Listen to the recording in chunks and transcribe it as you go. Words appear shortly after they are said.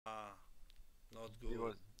Not He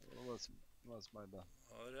good. was my bad.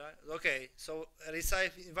 Alright. Okay, so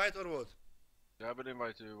receive invite or what? Yeah, I will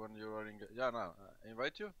invite you when you are in. Yeah, now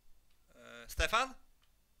invite you. Stefan?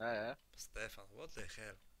 Yeah. Stefan, what the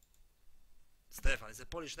hell? Stefan, it's a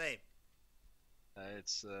Polish name.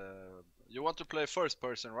 It's you want to play first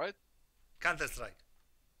person, right? Counter Strike.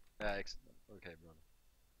 Yeah, okay, brother.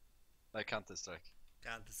 Like Counter Strike.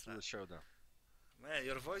 Counter Strike. We'll show them. Man,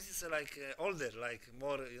 your voice is like older, like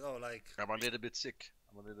more, you know, like... I'm a little bit sick.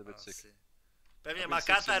 Sick. Pewnie I've ma been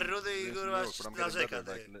sick katar, since Rudy i New kurwa York, but I'm getting narzeka.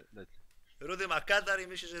 better, like, lately. Rudy ma katar i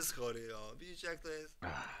myśli, że jest chory, no. Widzicie jak to jest?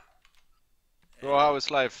 So how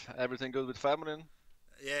is life? Everything good with family?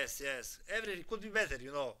 Yes. Every could be better,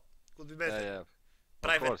 you know. Could be better. Yeah.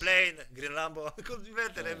 Private plane, green Lambo, could be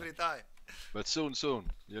better every time. But soon,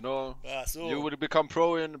 you know, soon. you will become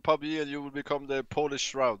pro in Pubg and you will become the Polish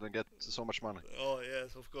Shroud and get so much money. Oh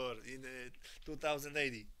yes, of course, in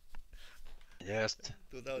 2080. Yes.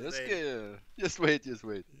 2080. Just wait.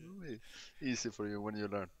 Easy for you when you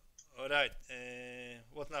learn. All right.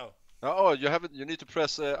 What now? Oh, you haven't. You need to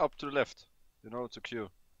press up to the left. You know, to queue.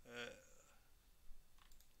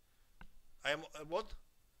 I am what?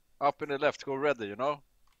 Up in the left, go ready. You know.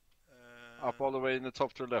 Up all the way in the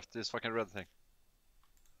top to the left. This fucking red thing.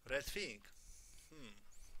 Red thing.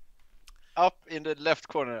 Up in the left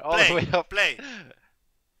corner, all the way up. Play.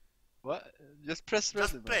 What? Just press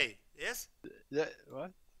ready. Just play. Man. Yes. Yeah.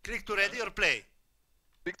 What? Click to ready or play.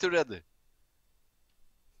 Click to ready.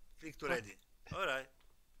 Click to ready. All right.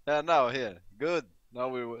 Yeah. Now here. Good. Now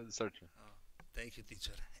we're searching. Oh, thank you,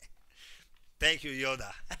 teacher. Thank you,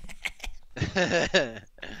 Yoda.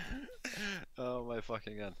 Oh my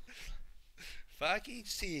fucking god. Fucking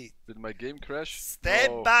shit. Did my game crash?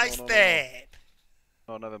 Step by step.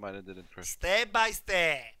 No, never mind, it didn't crash. Step by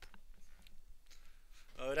step.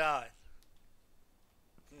 Alright.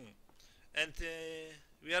 And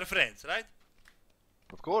we are friends, right?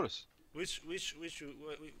 Of course. Who are,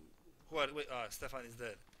 Stefan is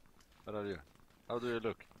there. What are you? How do you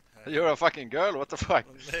look? You're a fucking girl, what the fuck?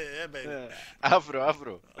 Yeah, baby. Yeah.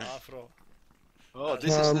 Afro. Oh,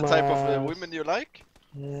 this is the type of women you like?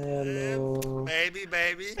 Hello. Baby.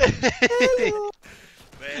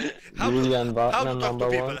 Hello. How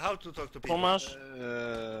to talk to people? Thomas.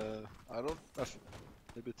 I don't.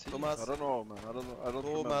 Maybe Thomas. I don't know, man. I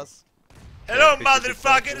don't Thomas. Hello,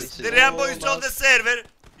 motherfuckers. The Rambo is on the server.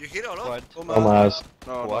 You hear Olof? Quiet. Thomas.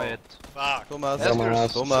 No. Quiet. Fuck. Thomas.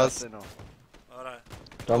 Thomas. Thomas. Alright.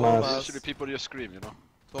 Thomas. Usually people just scream, you know.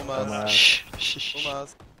 Thomas. Thomas.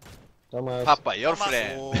 Thomas. Thomas. Papa, your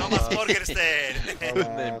friend. Thomas Morgenstern.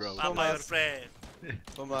 Good name, bro. Papa, your friend.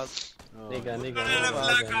 Thomas. Nigga.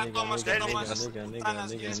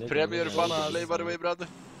 It's Premier Bundle play, by the way, brother.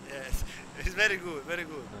 Yes. It's very good.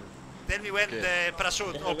 Tell me when the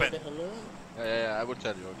parachute open. Yeah, I will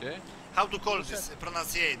tell you, okay? How to call this?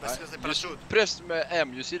 Pronunciate. Because the parachute. Press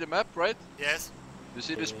M. You see the map, right? Yes. You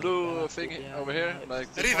see this blue thing over here?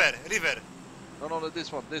 Like this River. No,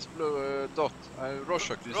 this one. This blue dot.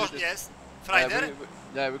 Rorschach. You see this? Yes. Friday.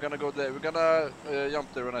 We're gonna go there. We're gonna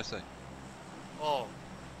jump there when I say. Oh.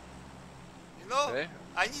 You know, Okay.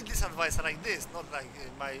 I need this advice like this, not like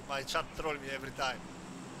my chat troll me every time.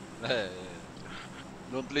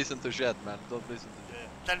 Don't listen to chat, man. Don't listen to chat.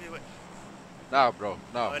 Tell me when. Now, bro.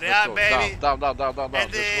 Now. Yeah, let's go. baby. Down.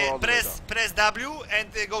 And press W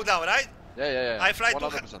and go down, right? Yeah. I fly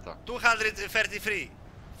 100% down. 233.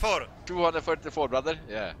 4. 234, brother.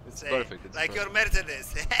 Yeah, it's perfect. It's like perfect. your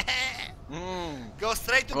Mercedes. Go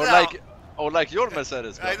straight to or down. like your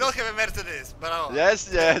Mercedes. I don't have a Mercedes, but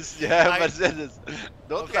Yes, yeah, Mercedes.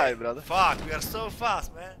 Don't lie, brother. Fuck, we are so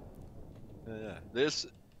fast, man. Yeah. There's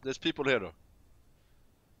people here though.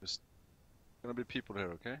 There's gonna be people here,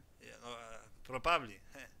 okay? Yeah, probably.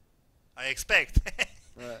 I expect.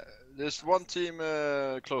 There's one team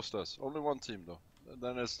close to us. Only one team though.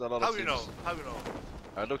 Then there's a lot of teams. How you know?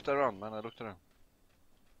 I looked around, man.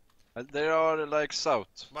 They are like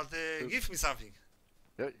south. But give me something.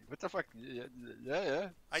 Yeah, what the fuck? Yeah.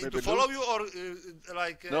 I need Maybe to follow loot? you or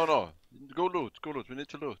like... No. Go loot. We need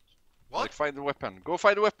to loot. What? Like find the weapon. Go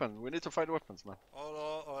find the weapon. We need to find the weapons, man.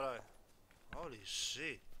 Alright. Holy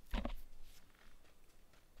shit.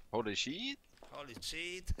 Holy shit.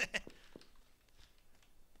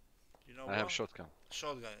 You know I have shotgun.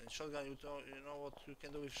 Shotgun, you know what you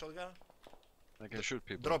can do with shotgun? I can shoot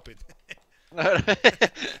people. Drop it.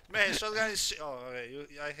 Man, shotgun is okay,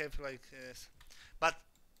 I have like... but...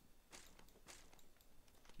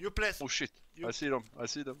 You play... Oh shit. I see them.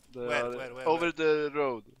 They where, are over the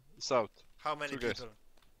road. South. How many Two people?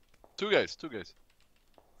 Guys. Two guys.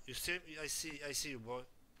 You see? I see you, boy.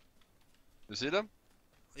 You see them?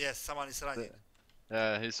 Yes, someone is running.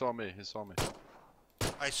 Yeah, he saw me. He saw me.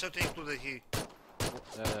 I shot him to the he.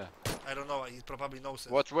 Yeah. I don't know. He probably knows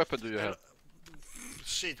it. What weapon do you have?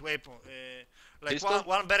 Shit, weapon. Like Pistol?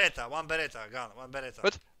 one Beretta gun, one Beretta.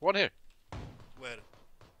 What? One here. Where?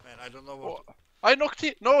 Man, I don't know what. Oh, I knocked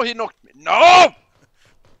him. No, he knocked me. No!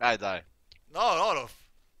 I die. No, Olof.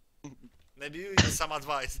 Maybe you need some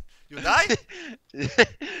advice. You die?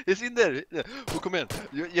 He's in there. Oh, come in.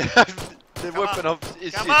 You have the Come weapon on.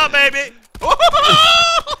 of. Come on, baby!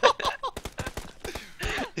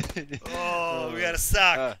 Oh, we are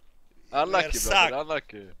suck. Unlucky, suck. brother.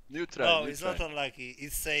 Unlucky. New try. No, new it's try. not unlucky.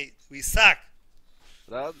 It's say we suck.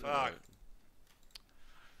 Brother, Fuck.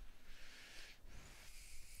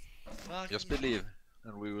 Fucking just believe,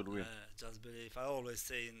 and we will win. just believe. I always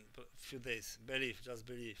say in a few days. Believe, just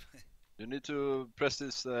believe. You need to press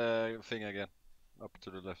this thing again, up to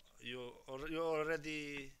the left. you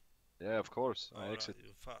already. Yeah, of course. I Alright, exit.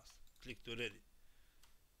 you fast. Click to ready.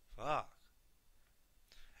 Fuck.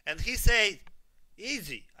 And he said,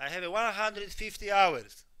 easy. I have 150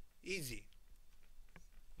 hours. Easy.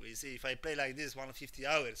 We see if I play like this 150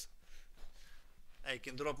 hours, I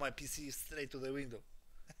can drop my PC straight to the window.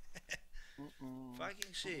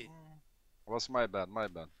 Fucking shit. Was my bad, my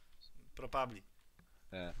bad. Probably.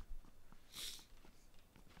 Yeah.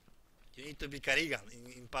 You need to be Karigan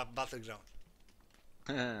in Battleground.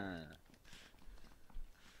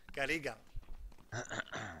 Karigan.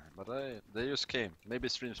 But they just came. Maybe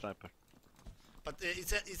stream sniper. But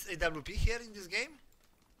it's AWP here in this game?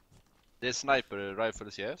 The sniper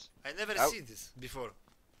rifles, yes. I never Ow. see this before.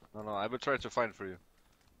 No, I will try to find for you.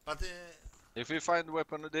 But If we find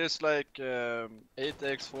weapon, there's like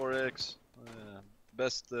 8x, 4x.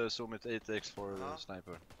 Best zoom at 8x for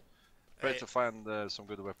sniper. Try to find some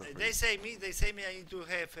good weapon. For they you. say me I need to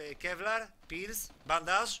have Kevlar, Pierce,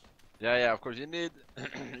 bandage. Yeah, of course you need.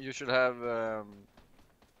 You should have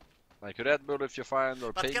like Red Bull if you find,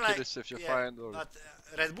 or But can painkillers if you find, or But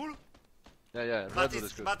Red Bull? yeah, Red Bull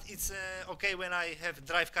is good. But it's okay when I have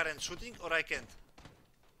drive car and shooting, or I can't.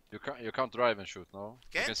 You can't drive and shoot, no.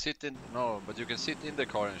 Can't? You can sit in but you can sit in the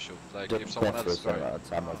car and shoot, like Don't if someone else is preference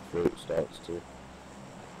driving. time of fruit stocks too.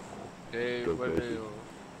 Okay, Good where do question.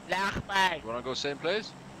 you wanna go same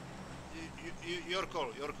place? Your call.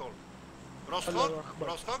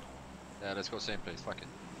 Rostock? Yeah, let's go same place. Fuck it.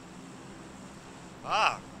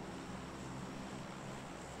 Ah.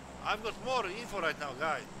 I've got more info right now,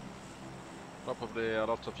 guys. Probably a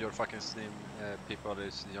lot of your fucking Steam people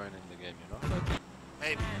is joining the game, you know?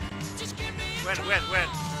 Maybe. When? I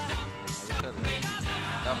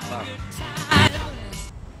will tell you. Now.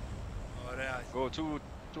 Alright. Go to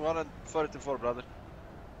 234, brother.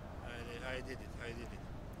 I did it.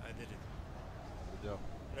 Good job.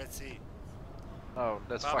 Let's see. Oh,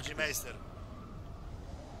 that's fucking. Pashabiceps.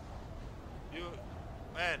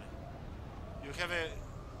 Man, you have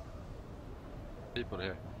People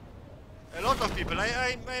here. a lot of people.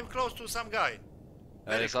 I'm close to some guy.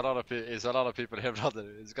 It's a lot of people here, brother.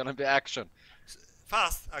 It's gonna be action.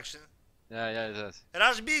 Fast action. Yeah, it is.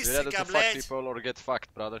 Rush B, You ready Sika, to fuck blade. people or get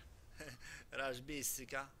fucked, brother? Rush B,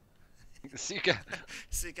 Sika. Sika.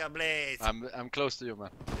 Sika blade. I'm close to you, man.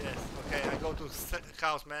 Yes, okay, I go to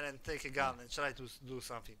house, man, and take a gun and try to do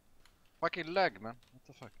something. Fucking lag, man. What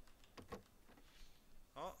the fuck?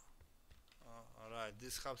 Oh, alright,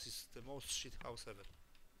 this house is the most shit house ever.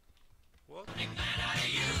 What?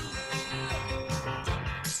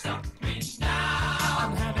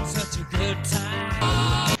 I'm having such a good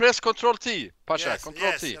time. Press Control T, Pasha. Yes, Control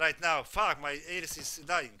yes, T. right now. Fuck, my ears is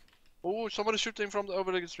dying. Oh, somebody shooting from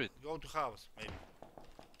over the street. Go to house, maybe.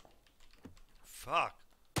 Fuck.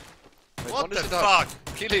 Wait, What one the is in house.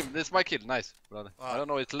 fuck? Kill him. That's my kill. Nice, brother. I don't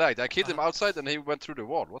know. It lagged. I killed him outside and he went through the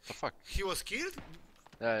wall. What the fuck? He was killed?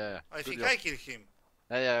 Yeah. I Good think job. I killed him.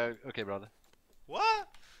 Yeah. Okay, brother. What?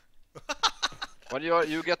 When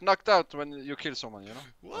you get knocked out when you kill someone, you know.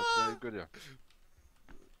 What? But, good job.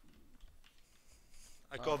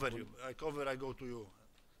 I cover you. I go to you,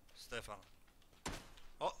 Stefan.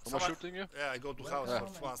 Oh, Someone shooting you? Yeah, I go to house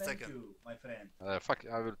for 1 second. You, my friend. Fuck.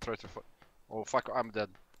 I will try to. Oh fuck! I'm dead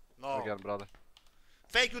No. again, brother.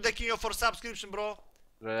 Thank you, the king for subscription, bro.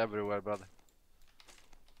 They're everywhere, brother.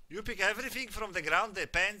 You pick everything from the ground, the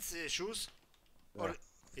pants, shoes? Yeah. Or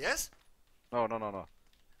yes? No.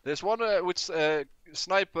 There's one with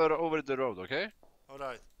sniper over the road, okay?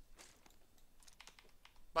 Alright.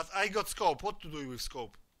 But I got scope. What to do with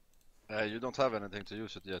scope? You don't have anything to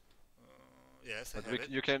use it yet. Yes, But I have it.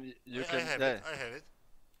 you can. I have it. I have it.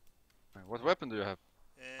 What weapon do you have?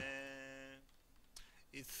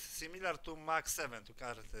 It's similar to Mach 7 to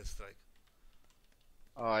Counter Strike.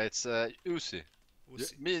 Oh, it's Uzi.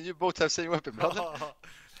 Me and you both have same weapon, brother.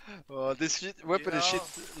 This weapon is shit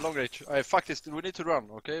long range. Fuck this. We need to run,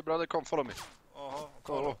 okay, brother? Come, follow me.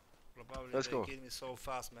 Go. Probably Let's they go. kill me so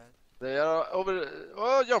fast, man. They are over.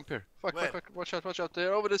 Oh, jump here. Fuck, Where? fuck, fuck. Watch out. They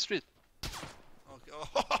are over the street. Okay.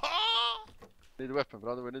 Need a weapon,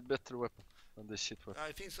 brother. We need better weapon than this shit weapon.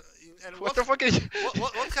 I think so. And What the fuck is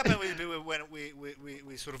what happened when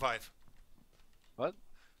we survive? What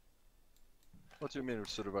do you mean we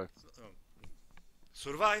survive?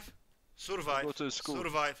 Survive. Go to school.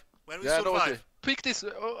 Survive. When we Yeah, I know what survive. Pick this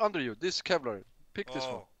under you. This Kevlar. Pick this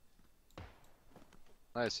one. Oh.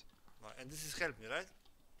 Nice. And this is help me, right?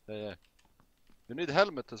 Yeah. You need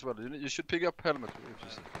helmet as well. You should pick up helmet if you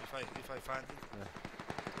see. If I find it. Yeah.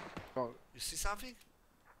 Come on. You see something?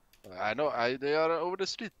 I know. They are over the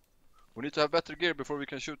street. We need to have better gear before we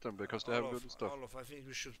can shoot them because they have good stuff. Olof, I think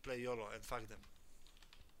we should play YOLO and fuck them.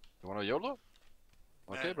 You wanna YOLO?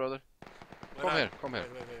 Okay, Man. brother. Where Come here.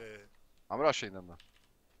 Wait. I'm rushing them now.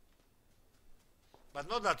 But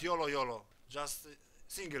not that YOLO. Just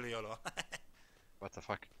single YOLO. What the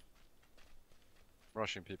fuck?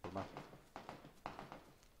 Rushing people now.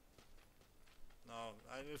 No,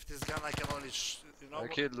 with this gun I can only I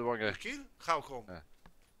killed the one guy. You kill? How come? Yeah.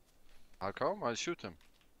 How come? I shoot him.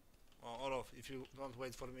 Oh, Olof, if you don't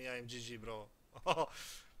wait for me, I am GG, bro.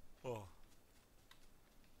 Oh.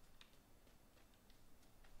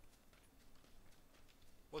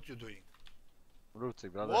 What you doing? Rooting,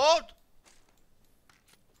 brother. What?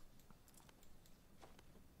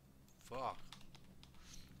 Fuck.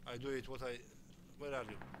 I do it what I... Where are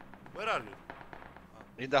you?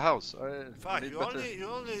 In the house. Fuck, need you better-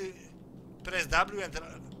 only press W and...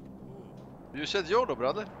 You said YOLO,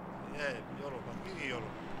 brother. Yeah, YOLO, but mini YOLO.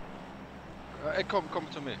 Hey, come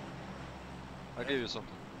to me. I'll give you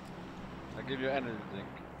something. I'll give you energy drink.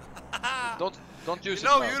 Don't use You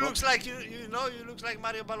know, it now. you looks like you look like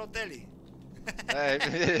Mario Balotelli.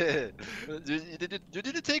 Hey, you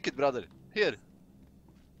didn't take it, brother. Here,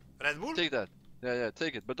 Red Bull? take that. Yeah,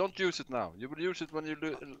 take it. But don't use it now. You will use it when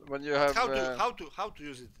you have. How to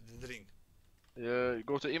use it? The drink? You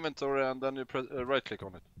go to inventory and then you press right click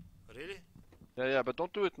on it. Really? Yeah, but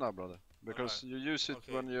don't do it now, brother. Because you use it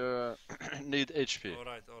Okay. when you need HP. All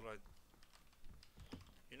right.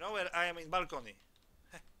 You know where I am in balcony?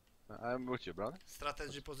 I'm with you, brother.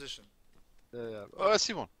 Strategy position. Yeah. Oh, I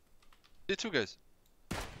see one. See two guys.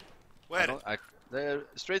 Where? They're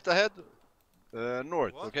straight ahead,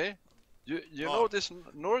 north. What? Okay. You Oh. know this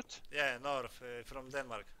north? Yeah, north from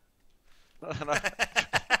Denmark.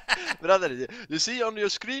 Brother, you see on your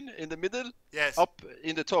screen in the middle, Yes. up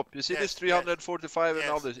in the top, you see Yes, this 345 and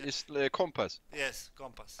yes, others. yes. It's compass. Yes,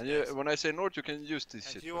 compass. And yes. when I say north, you can use this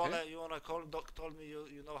And shit. you Okay? wanna call? Doc told me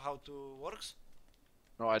you know how to works.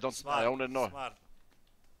 No, I don't. Smart. I only know.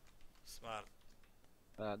 Smart.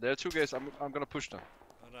 There are two guys. I'm gonna push them.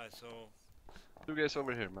 All right. So Two guys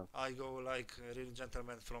over here, man. I go like a real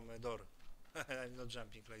gentleman from a door. I'm not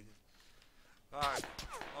jumping like this. Alright.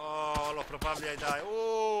 Oh, look, probably I die.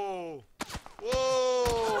 Oh!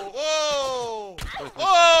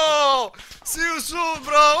 Oh! See you soon,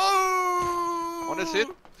 bro! Oh! One is hit.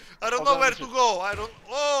 I don't know where to go. I don't.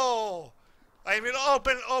 Oh! I'm in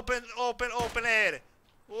open air.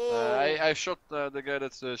 Oh! I shot the guy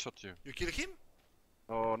that shot you. You kill him?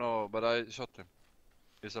 Oh no, but I shot him.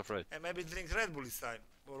 He's afraid. And maybe drink Red Bull this time.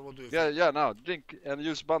 Or what do you think? Yeah. Now drink and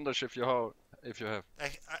use bandage if you have.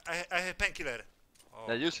 I have painkiller. Oh.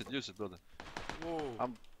 Yeah, use it, brother. Whoa. Oh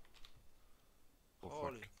fuck.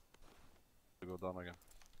 Holy. To go down again.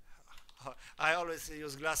 I always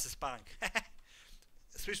use glasses punk.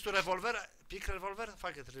 Switch to revolver. Pick revolver.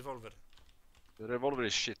 Fuck it, revolver. The revolver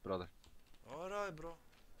is shit, brother. Alright, bro.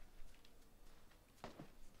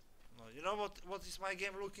 No, you know what is my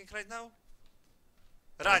game looking right now?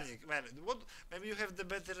 Running, man. What? Maybe you have the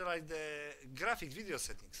better like the graphic video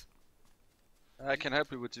settings. I can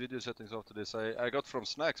help you with video settings after this. I got from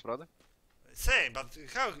Snacks, brother. Same, but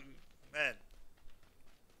how, man?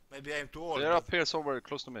 Maybe I'm too old. They're but- up here somewhere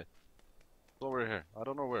close to me. Over here. I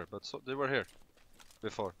don't know where, but they were here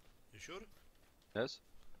before. You sure? Yes.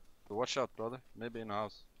 So watch out, brother. Maybe in a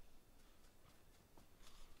house.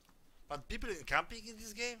 But people in camping in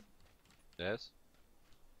this game? Yes.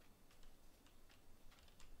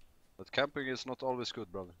 But camping is not always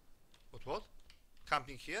good, brother. What?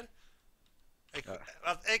 Camping here? Yeah.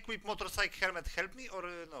 But equip motorcycle helmet help me or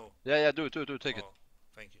no? Yeah. Do take it. Oh,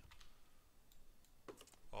 thank you.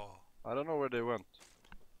 Oh. I don't know where they went.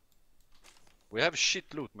 We have shit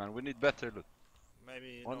loot, man. We need better loot.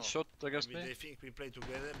 Maybe One no. shot against Maybe me. they think we play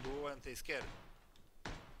together, boo, and they scared.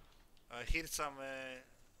 I hear some.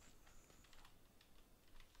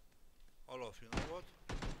 Olof, you know what?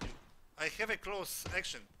 I have a close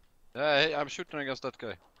action. Yeah, hey, I'm shooting against that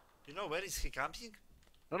guy. You know where is he camping?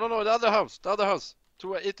 No, the other house.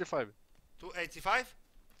 285. 285?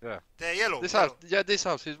 Yeah. The yellow. This yellow. house, yeah, this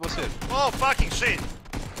house, he was here. Oh, fucking shit!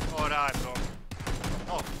 Alright, bro.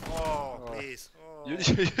 Oh, Oh. please. Oh. You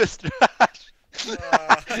just trash.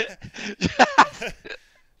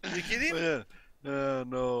 You kidding? Yeah.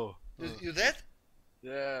 No. You dead?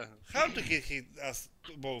 Yeah. How to hit us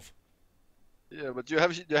both? Yeah, but you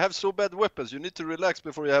have so bad weapons. You need to relax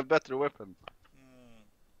before you have better weapons.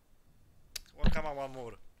 Well, come on, one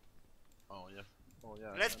more. Oh yeah. Oh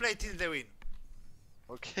yeah. Let's play till they win.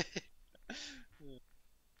 Okay.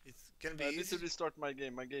 It can be I need easy. to restart my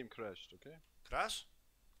game. My game crashed. Okay. Crash?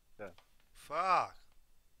 Yeah. Fuck.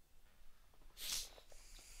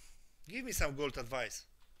 Give me some gold advice.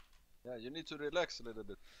 Yeah, you need to relax a little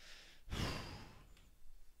bit.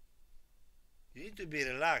 You need to be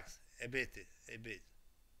relaxed a bit.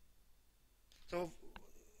 So,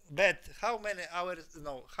 bet how many hours?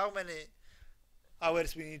 No, how many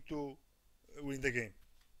hours we need to win the game?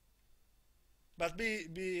 But be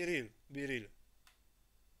real.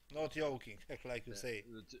 Not joking, like you say.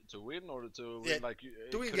 To win or to Yeah, win like you,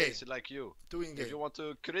 to win crazy like you. To win If game. you want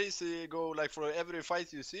to crazy go like for every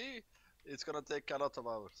fight you see, it's gonna take a lot of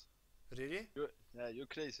hours. Really? You're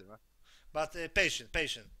crazy, man. But patient.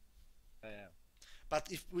 Yeah. But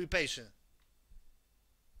if we patient,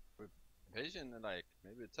 Patient like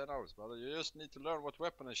maybe 10 hours, brother. You just need to learn what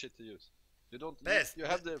weapon and shit to use. You don't. Best. You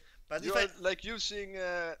have the. but You if are I like using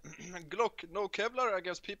Glock no Kevlar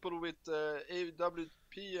against people with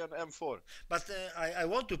AWP and M4. but I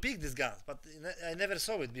want to pick these guns, but I never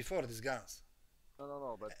saw it before. These guns.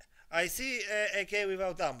 No, but I see AK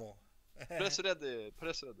without ammo. press ready.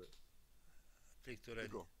 Click to ready.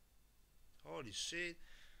 Go. Holy shit.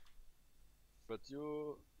 But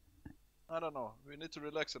you, I don't know. We need to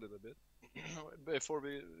relax a little bit before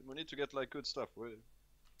we need to get like good stuff.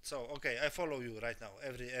 So okay, I follow you right now,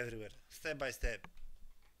 everywhere, step by step.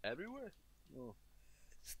 Everywhere? No.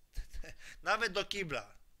 Nawet do kibla,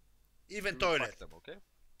 even We toilet. fuck them, okay?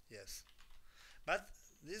 Yes, but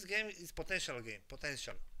this game is potential game,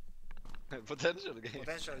 potential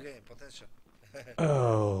game.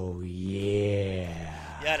 Oh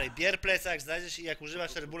yeah. Jarek, bier plecak, znajdziesz i jak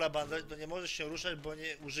używasz Red Bulla bandaż, to nie możesz się ruszać, bo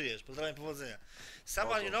nie użyjesz. Pozdrawiam, powodzenia.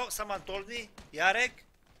 Someone, you know, someone told me, Jarek,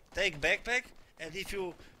 take backpack, and if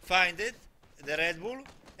you find it, the Red Bull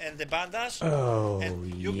and the bandage,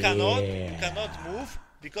 and you cannot move,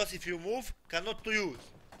 because if you move, cannot to use.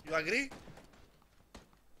 You agree?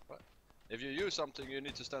 If you use something, you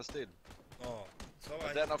need to stand still. Oh, so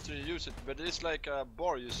And then after you use it, but it's like a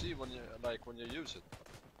bar you see when you use it.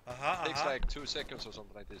 It takes like 2 seconds or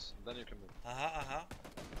something like this, and then you can move.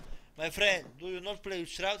 My friend, do you not play with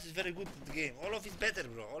Shroud? It's very good at the game. Olof is better,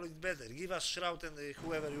 bro. Olof is better. Give us Shroud and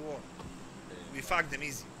whoever you want. We fuck them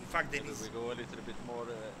easy. Maybe we go a little bit more,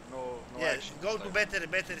 no Yeah, action. go this to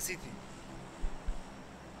time. better city.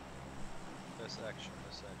 Less action.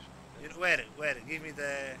 You know, where? Give me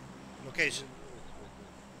the location. Wait.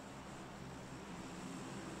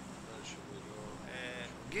 Where should we go?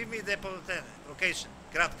 Give me the location.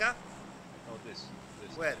 Kratka? Oh, this.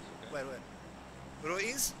 Where? This, okay. Where?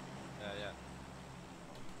 Ruins? Yeah.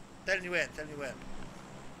 Tell me when.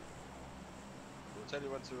 We'll tell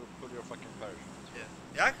you when to pull your fucking parachute.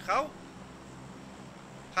 Yeah? How?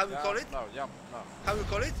 How you call it? No, jump, no. How you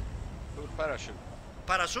call it? Pull parachute.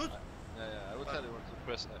 Parachute? Yeah, I will tell you when to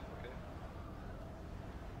press F, okay?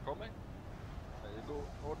 Coming? There you go.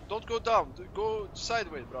 Or don't go down, go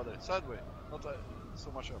sideways, brother, sideways. Not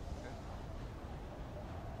so much up, okay?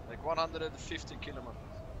 Like 150 kilometers.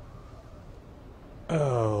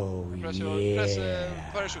 Oh Press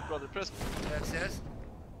yeah. parachute, brother, press. Yes.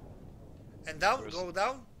 And down? First. Go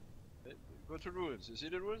down? Go to ruins, you see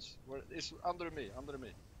the ruins? Where it's under me.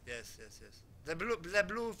 Yes. The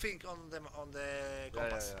blue thing on the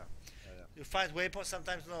compass. Yeah. You find weapons,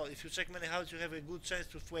 sometimes no. If you check many houses, you have a good chance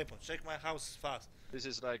to weapon. Check my house fast. This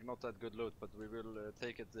is like not that good loot, but we will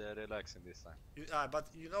take it relaxing this time. But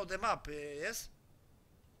you know the map, yes?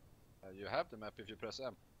 You have the map if you press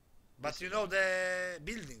M. But you know the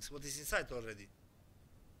buildings, what is inside already.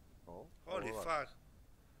 Oh. Holy alright. fuck.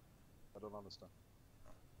 I don't understand.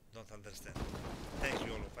 Don't understand. Thank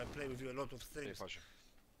you, Olof. I play with you a lot of Okay, streams. Pasha.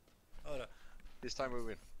 Alright. This time we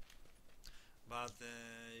win. But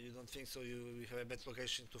you don't think so? You have a better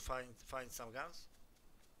location to find some guns?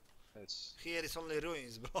 It's Here is only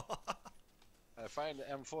ruins, bro. I find the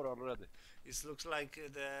M4 already. It looks like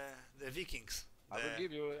the Vikings. I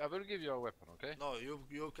will give you a weapon, okay? No,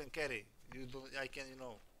 you can carry. You don't. I can, you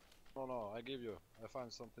know. No, I give you. I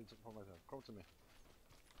find something for myself. Come to me.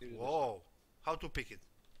 Give you this. Whoa. How to pick it?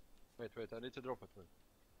 Wait, I need to drop it. Wait.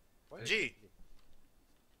 Why? G.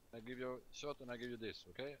 I give you a shot and I give you this,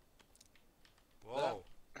 okay? Whoa.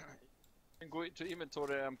 And go to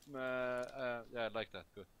inventory and yeah, like that.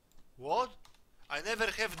 Good. What? I never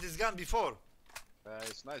have this gun before.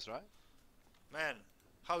 It's nice, right? Man,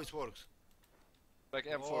 how it works? Like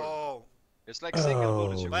M4. Whoa. It's like single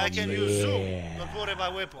bullets. You But I can't can spray. use zoom. Yeah. Don't worry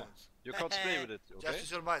about weapons. You can't spray with it, okay? Just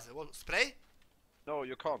use your bicep. What, spray? No,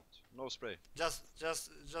 you can't. No spray. Just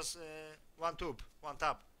one tube, one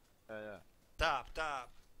tap. Yeah. Tap.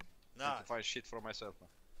 Need Nah. to find shit for myself now.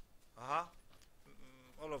 Uh-huh.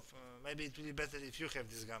 Olof, maybe it will be better if you have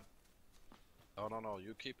this gun. No,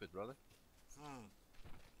 you keep it, brother. Hmm.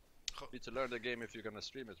 Need to learn the game if you're gonna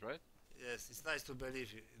stream it, right? Yes, it's nice to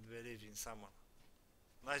believe in someone.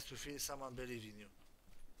 Nice to feel someone believe in you.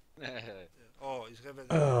 Oh, you have a...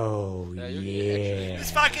 Oh Yeah, yeah.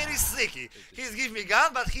 This fucker is sneaky. He's giving me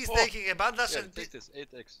gun, but he's Oh. taking a bandage Yeah, and... take this,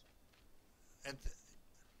 8x.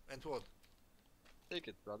 and what? Take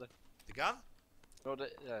it, brother. The gun? No,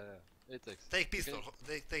 yeah, 8x. Take pistol.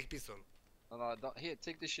 Take pistol. No, here,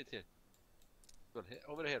 take this shit here. Good,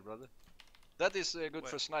 over here, brother. That is good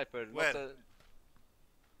Where? for sniper. Where? Not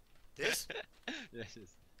This? yes.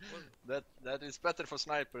 What? That is better for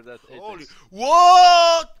sniper. That 8x. Holy...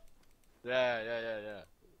 What? Yeah.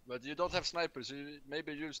 But you don't have snipers. You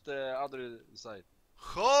maybe use the other side.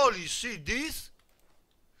 Holy shit, this?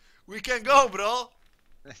 We can go, bro.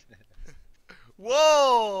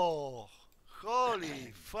 Whoa!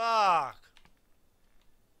 Holy fuck!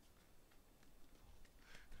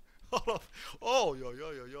 Oh,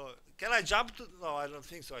 yo. Can I jump to? No, I don't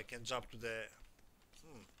think so. I can jump to the.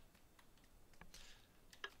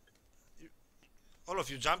 All of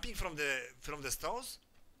you jumping from the stones?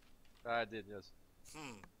 I did, yes.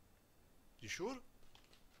 You sure?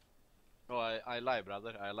 No, I lie,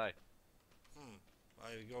 brother. I lie. I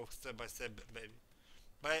go step by step, baby.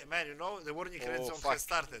 But man, you know the warning red Oh, zone fuck, has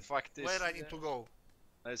started. fuck this. Where I need to go?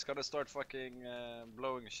 It's gonna start fucking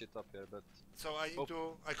blowing shit up here, but So I need Oh.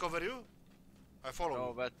 to. I cover you. I follow no.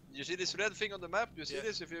 you. But you see this red thing on the map? You see Yeah.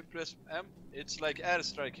 this? If you press M, it's like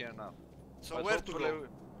airstrike here now. So But where to go?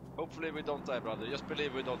 Hopefully we don't die, brother. Just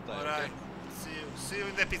believe we don't die. Alright. See you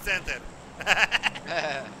in the epicenter.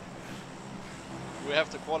 Okay? We have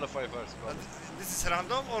to qualify first, But brother. this is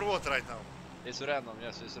random or what right now? It's random.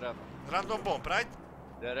 Yes, it's random. Random bomb, right?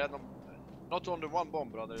 They're random. Not only one bomb,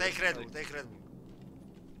 brother. Take it's Red like- Bull, take Red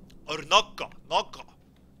Bull. Or Nocco. Knock.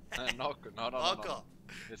 No. Nocco.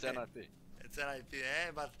 It's NIP. It's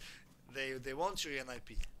NIP, but they want you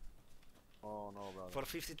NIP Oh no, brother. for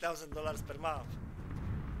 $50,000 per month.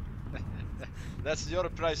 That's your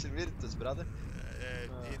price in Virtus, brother.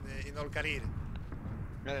 In all career.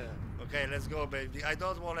 Yeah. Okay, let's go, baby. I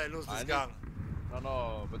don't want to lose I this need- gun.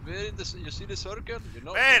 No, but we're in this. You see the circle? You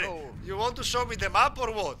know. Man, You know. you want to show me the map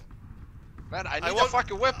or what? Man, I I need want- a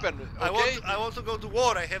fucking weapon. Okay. I want to go to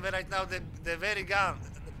war. I have right now the very gun.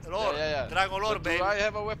 Lord, Yeah. Dragon Lord, But do baby. I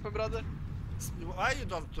have a weapon, brother? Why you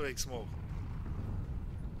don't take smoke?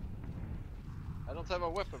 I don't have a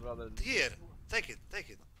weapon, brother. Here, take it.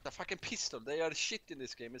 The fucking pistol. They are shit in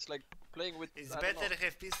this game. It's like playing with. It's I don't better know. to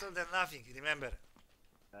have pistol than nothing, remember.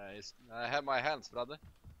 I have my hands, brother.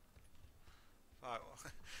 Wow.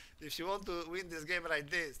 If you want to win this game like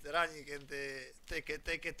this, running and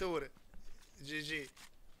take a tour, GG.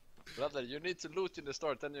 Brother, you need to loot in the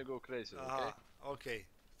start, then you go crazy. Okay. Okay.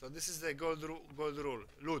 So this is the gold rule.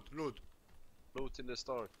 Loot. Loot in the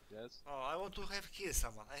start. Yes. Oh, I want to have kill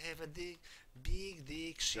someone. I have a big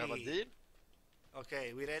You shit. have a deal?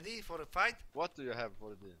 Okay, we ready for a fight? What do you have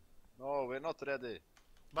for a deal? No, we're not ready.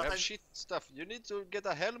 But I have I shit stuff. You need to get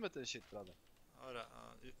a helmet and shit, brother. Alright,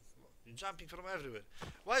 you're jumping from everywhere.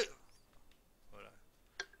 Why? Alright.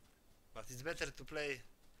 But it's better to play.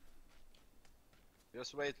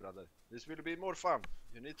 Just wait, brother. This will be more fun.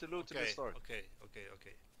 You need to loot in the start. Okay.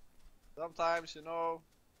 Sometimes, you know,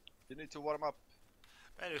 you need to warm up.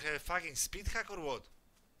 Man, you have a fucking speed hack or what?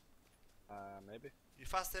 Maybe. You're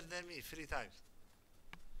faster than me 3 times.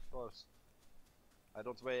 Of course. I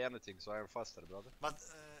don't weigh anything, so I'm faster, brother. But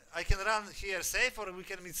I can run here safe or we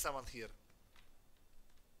can meet someone here.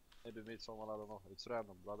 Maybe meet someone, I don't know. It's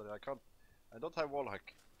random, brother. I don't have wall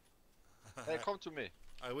hack. Hey, come to me.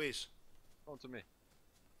 I wish. Come to me.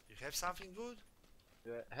 You have something good?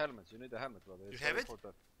 Yeah, helmet. You need a helmet, brother. You It's have very it?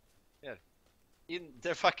 important. Here. In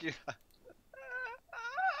the fucking...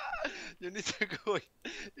 You need to go in.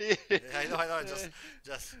 Yeah, I know.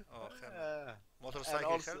 Just. Oh, helmet.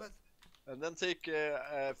 Motorcycle also- helmet. And then take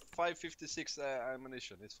 556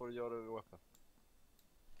 ammunition. It's for your weapon.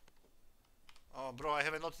 Oh, bro, I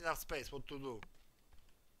have not enough space. What to do?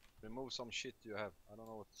 Remove some shit you have. I don't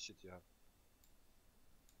know what shit you have.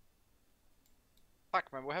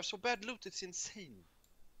 Fuck, man, we have so bad loot, it's insane.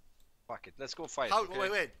 Fuck it, let's go fight. How? Okay?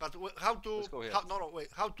 Wait. But how to? Let's go here. No, wait.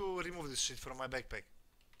 How to remove this shit from my backpack?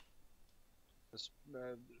 Just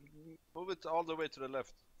move it all the way to the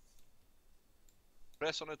left.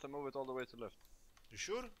 Press on it and move it all the way to the left. You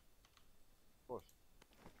sure? Of course.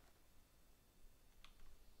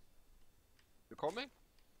 You coming?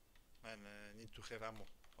 Man, need to have ammo.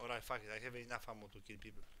 Alright, fuck it. I have enough ammo to kill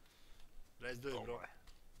people. Let's do it, bro.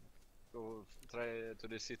 Go try to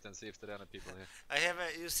this seat and see if there are any people here. I have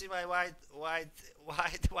you see my white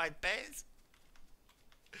pants?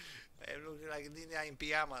 I'm looking like Nina in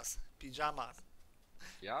pajamas.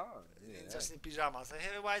 Yeah, Just in pajamas. I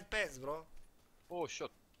have white pants, bro. Oh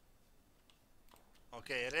shit.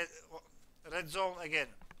 Okay, red zone again.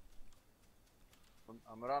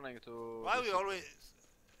 I'm running to... Why we always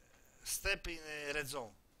step in red zone?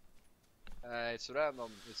 It's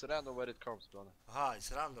random. It's random where it comes, brother. Aha,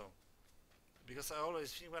 it's random. Because I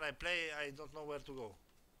always think when I play, I don't know where to go.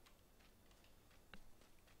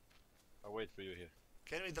 I'll wait for you here.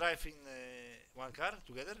 Can we drive in one car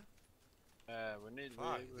together? We need...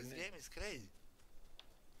 Fuck, we this need game is crazy.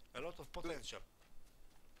 A lot of potential.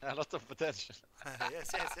 a lot of potential.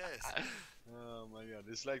 yes. Oh my god,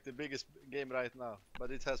 it's like the biggest game right now,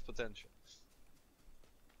 but it has potential.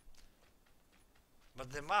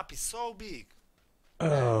 But the map is so big.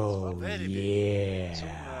 Oh, very yeah. Soon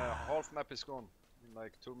half map is gone in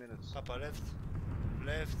like 2 minutes. Papa, left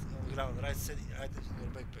on the ground, right side items in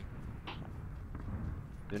your backpack.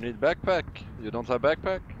 You need backpack? You don't have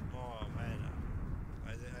backpack? Oh man, I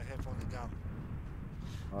have only gun.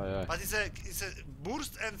 Oh yeah. But it's a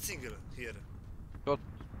burst and single here. Shot.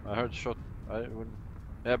 I heard shot. I wouldn't...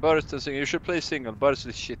 Yeah, burst and single. You should play single. Burst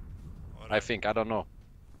is shit. Alright. I think. I don't know.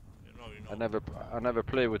 You know. I never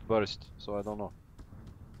play with burst, so I don't know.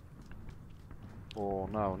 Oh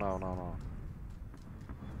no.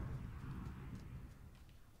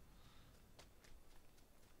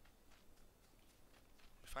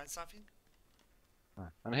 Find something?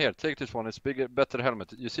 And here, take this one. It's bigger, better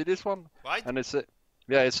helmet. You see this one? White? And it's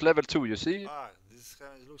yeah, it's level 2. You see? Ah, this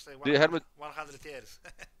looks like The helmet. 100 years.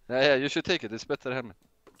 Yeah, you should take it. It's better helmet.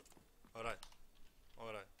 Alright.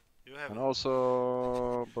 You have And it.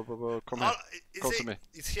 also, come here. Come to me.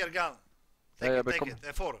 It's here gun. Yeah, Take but it.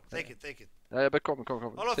 F4. Take it. Yeah, but come.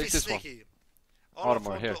 Olof Take is this one. sneaky. Olof Armor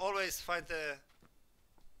want here. to always find a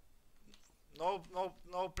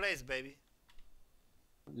no place, baby.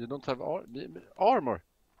 You don't have armor.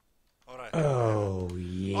 Alright. Oh,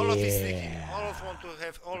 Olof is sneaky. yeah. Olof want to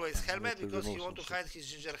have always helmet to because he remove want to some hide his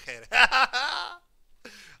ginger hair.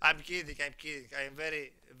 I'm kidding. I am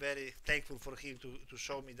very thankful for him to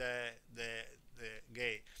show me the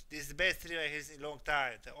game. This is the best stream I have seen in a long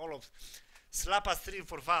time. The Olof slap a stream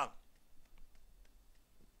for fun.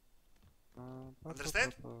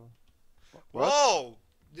 Understand? What? Whoa!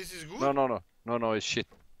 This is good. No, it's shit.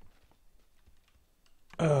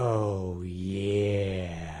 Oh, yeah.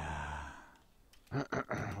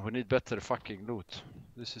 We need better fucking loot.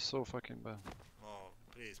 This is so fucking bad. Oh,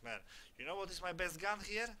 please, man. You know what is my best gun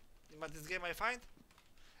here in this game I find?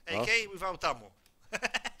 What? AK without ammo.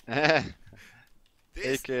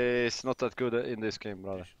 This? AK is not that good in this game,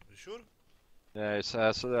 brother. You sure? Yeah, it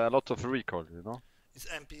has a lot of recoil, you know? It's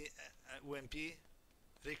MP, UMP,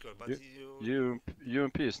 recoil, but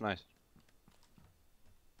UMP is nice.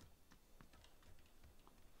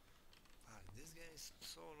 Fuck, this game is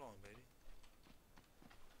so long, baby.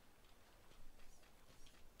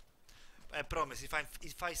 I promise, if I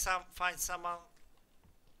find someone,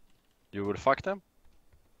 You will fuck them?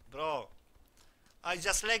 bro, I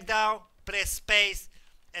just leg down, press space,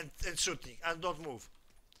 and shooting, and don't move.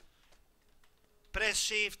 Press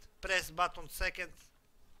shift, press button second.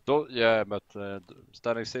 Yeah, but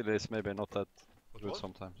standing still is maybe not that good What?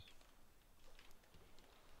 sometimes.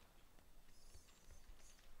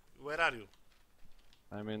 Where are you?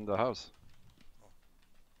 I'm in the house.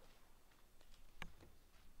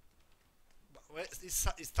 Where,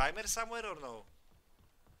 is timer somewhere or no?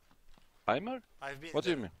 Timer? I've been What do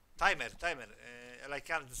there. you mean? Timer, like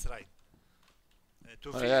Counter Strike. To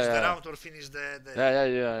Oh, finish yeah, the yeah. round or finish the...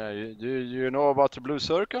 Yeah. You know about the blue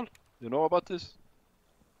circle? You know about this?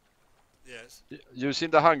 Yes, You've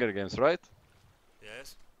seen the Hunger Games, right?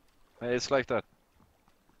 yes. It's like that.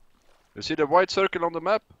 You see the white circle on the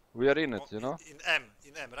map? We are in it, you know? In M,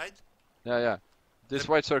 right? Yeah. This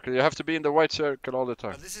white circle, you have to be in the white circle all the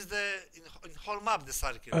time. But this is the in whole map the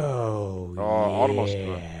circle. Oh, almost,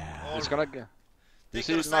 bro. yeah. It's gonna get... You Take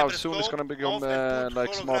see your now, sniper soon it's scope gonna become off and put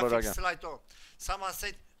like smaller holographic again. slide on. Someone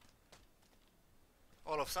said,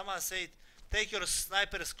 Olof, someone said, take your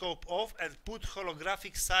sniper scope off and put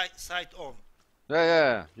holographic sight on.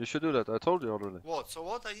 Yeah, you should do that. I told you already. What? So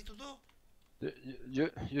what I need to do?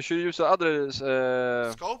 You should use the other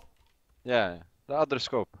Scope? yeah, the other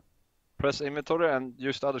scope. Press inventory and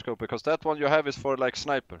use the other scope because that one you have is for like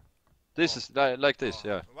sniper. This is like this,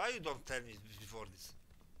 yeah. Why you don't tell me before this?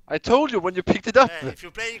 I told you when you picked it up. Hey, if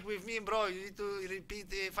you're playing with me, bro, you need to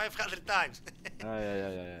repeat 500 times.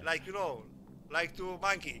 Yeah. Like, you know, like to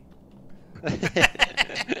monkey.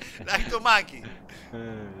 Like to monkey.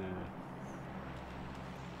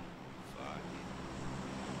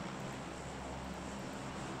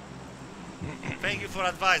 Thank you for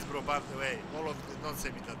advice, bro, by the way. All of the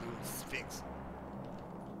non-semi do things.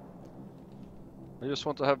 I just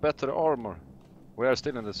want to have better armor. We are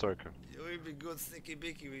still in the circle. You will be good sneaky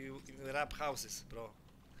beaky in the rap houses, bro.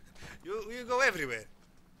 You go everywhere,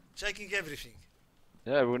 checking everything.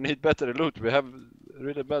 Yeah, we need better loot. We have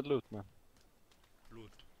really bad loot, man.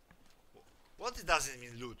 Loot. What does it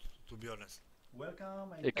mean loot, to be honest?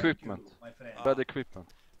 Welcome and Equipment. thank you, my friend. Bad equipment.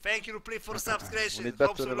 Thank you, please, for subscription. We need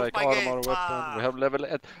Hope so better you like love my armor, game. weapon. We have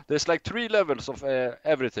level. There's like 3 levels of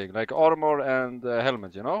everything, like armor and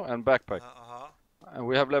helmet, you know, and backpack. And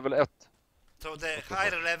we have level 8. So the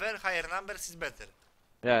higher level, higher numbers is better.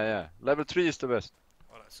 Yeah. Level 3 is the best.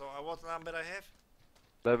 Alright, so what number I have?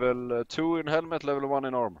 Level 2 in helmet, level 1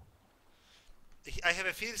 in armor. I have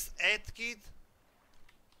a first aid kit.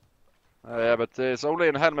 Yeah, but it's only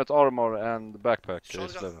in helmet, armor, and backpack. Is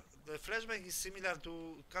Shotgun. level. The flashbang is similar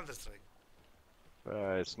to Counter-Strike.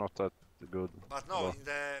 It's not that good. But no, in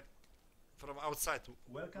the from outside.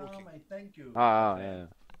 Welcome and thank you. Yeah.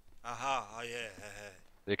 Yeah.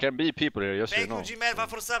 There can be people here, just Thank you know. you, G-Man,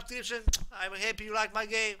 for subscription. I'm happy you like my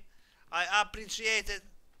game. I appreciate it.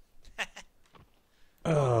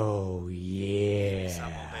 Oh yeah.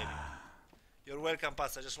 Someone, baby. You're welcome,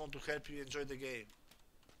 Pass. I just want to help you enjoy the game.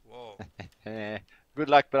 Whoa. Good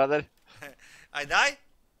luck, brother. I die?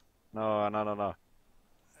 No.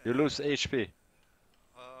 You lose HP.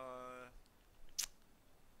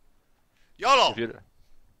 YOLO! If you...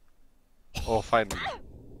 Oh, finally.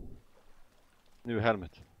 New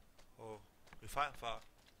helmet. Oh, we far.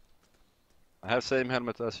 I have same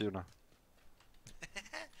helmet as you now.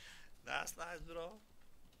 That's nice, bro.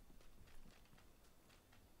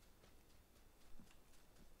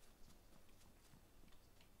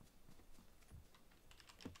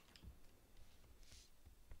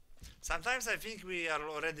 Sometimes I think we are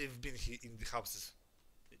already been in the houses.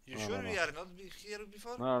 You sure we are not here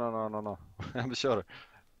before? No. I'm sure.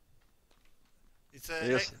 It's a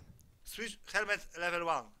Yes. switch helmet level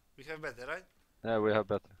 1. We have better, right? Yeah, we have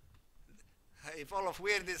better. If all of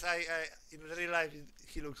weirdness, I in real life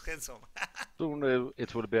he looks handsome. Soon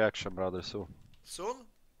it will be action, brother, soon. Soon?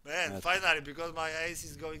 Man, Yes. finally, because my ace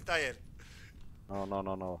is going tired.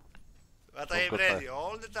 No. But I am Don't go ready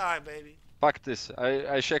all the time, baby. Fuck this.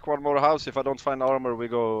 I check one more house. If I don't find armor, we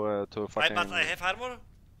go to fucking... But I have armor?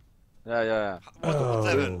 Yeah. What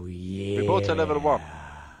level? Oh yeah. We both are level 1.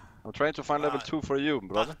 I'm trying to find level 2 for you,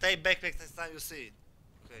 brother. But take backpack next time you see it.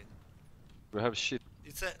 Okay. We have shit.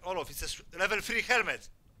 It's a Olof, it's a level 3 helmet.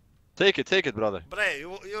 Take it, brother. Bre,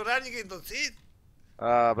 you're running it, don't see it?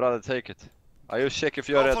 Brother, take it. I just check if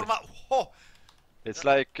you're ready. It's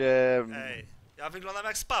like... Ej, ja wyglądam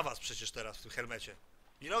jak spawas przecież teraz w tym helmecie.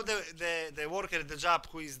 You know the worker, the job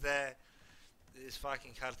who is the... It's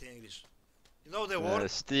fucking hard in English. You know the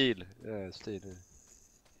work? Steel. Yeah, steel.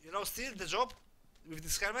 You know Steel, the job? With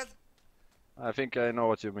this helmet? I think I know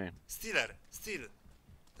what you mean. Steel.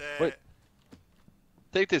 The... Wait.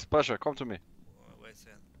 Take this, Pasha. Come to me. Oh, wait a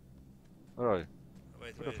second. Where are you?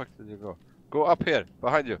 Wait. Where the fuck did you go? Go up here,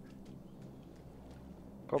 behind you.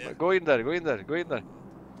 Come, Yeah. go in there.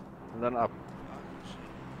 And then up.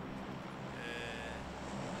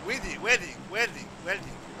 Welding.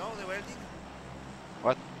 You know the welding?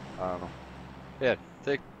 What? I don't know. Here,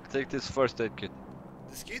 take this first aid kit.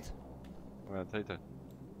 This kit? Yeah, take that.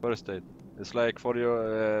 First aid. It's like for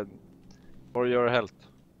your health.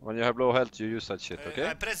 When you have low health, you use that shit, okay?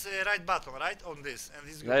 I press the right button, right? On this. And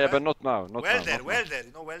this Yeah, but not now. welder. Now.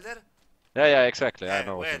 You know welder? Yeah, exactly. I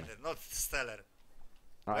know what you mean. Welder, not stellar.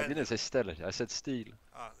 No, I welder. didn't say stellar. I said steel.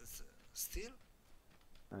 Ah, it's steel?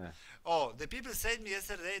 Yeah. Oh, the people said me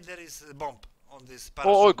yesterday there is a bomb on this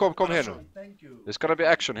Oh, parachute. come here Parachute. now. Thank you. There's gonna be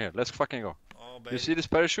action here. Let's fucking go. Oh, baby. You see this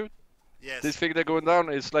parachute? Yes. This thing they're going down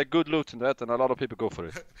is like good loot in that, and a lot of people go for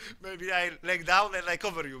it. Maybe I leg down and I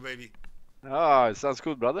cover you, baby. Ah, it sounds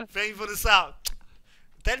good, brother. Thank you for the sound.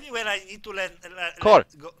 Tell me when I need to let Car.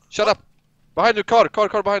 go. Shut up. Behind you, car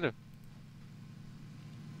behind you.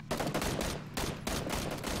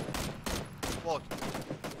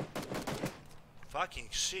 Fucking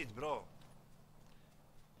shit, bro.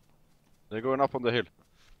 They're going up on the hill.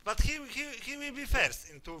 But he will be first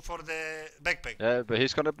for the backpack. Yeah, but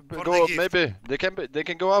he's gonna For go the up. gift. Maybe they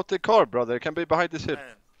can go out the car, brother. They can be behind this hill.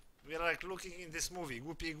 Man, we're like looking in this movie,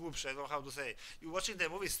 Goopy Goops, I don't know how to say. You watching the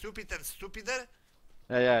movie Stupid and Stupider?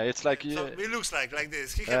 Yeah, it's like So it looks like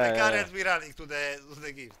this. He Yeah, had the car yeah. and we running to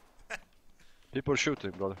the gift. people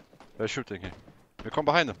shooting, brother. They're shooting here. You come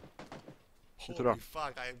behind them. Shoot Holy around.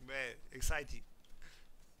 fuck, I'm excited.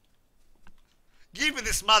 Give me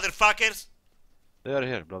this motherfuckers! They are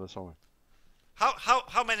here, brother, somewhere.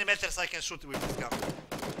 How many meters I can shoot with this gun?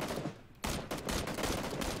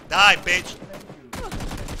 Die, bitch!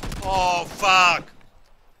 Oh fuck!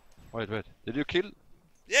 Wait. Did you kill?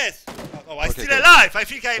 Yes! Oh, I'm Okay, still good. alive! I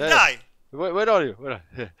think I'm Yeah. die! Where are you? Where are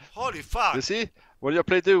you? Holy fuck! You see? When you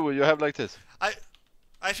play Duo, you have like this.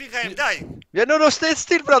 I think I'm dying. Yeah, no, stay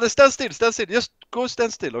still, brother. Stand still. Just go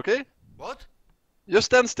stand still, okay? What? Just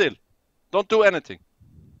stand still. Don't do anything.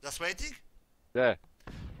 Just waiting? Yeah.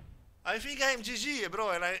 I think I'm GG,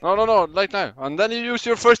 bro, and I... No, like now. And then you use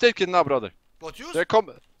your first aid kit now, brother. What use? There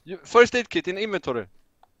come... first aid kit in inventory.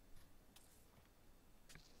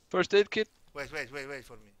 First aid kit. Wait for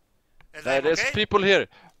me. And Yeah, I'm there's okay? people here.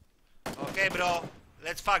 Okay, bro.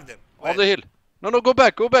 Let's fuck them. On the hill. No, go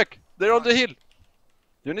back. They're on the hill.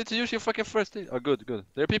 You need to use your fucking first aid. Oh, good.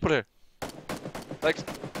 There are people here. Like...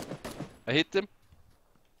 I hit them.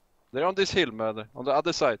 They're on this hill, man. On the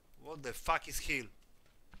other side. What the fuck is heel?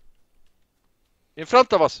 In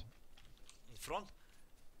front of us. In front?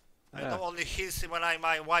 I Yeah. know only heels when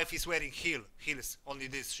my wife is wearing heels. Only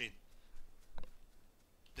this shit.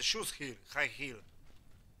 The shoes high heel.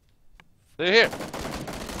 They're here.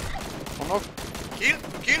 Oh, no. Kill?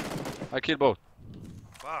 I killed both.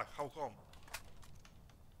 Fuck, how come?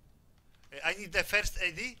 I need the first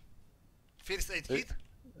AD? First aid kit?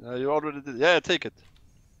 You already did. Yeah, take it.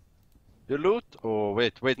 You loot? Oh,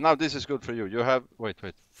 wait. Now this is good for you. You have... Wait.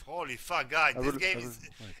 Holy fuck, guy. This game is...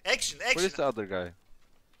 Wait. Action! Where is the other guy?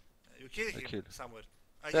 You kill him killed. somewhere.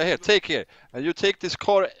 Yeah, here. Take here. And you take this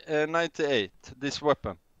car 98. This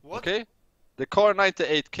weapon. What? Okay? The car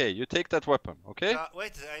 98k. You take that weapon. Okay?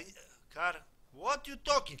 Wait, car... What you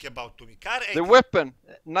talking about to me? Car 8... The weapon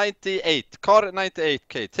 98. Car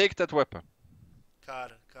 98k. Take that weapon. Car...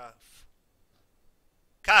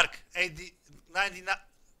 Kark, 99...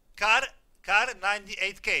 Car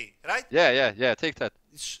 98k, right? Yeah. Take that.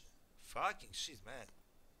 It's fucking shit, man.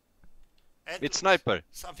 And It's sniper.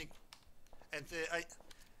 something, and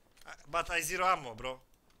but I zero ammo, bro.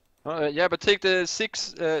 Yeah, but take the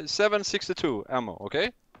 762 ammo.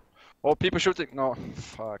 Okay? Oh, people shooting. No.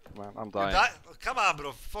 Fuck, man. I'm You dying. die? Come on,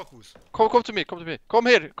 bro. Focus. Come to me. Come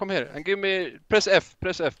here, and give me... Press F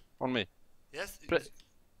on me. Yes.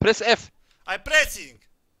 Press F. I'm pressing.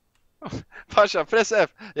 Pasha, press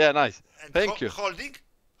F. Yeah, nice. And Thank you. Holding.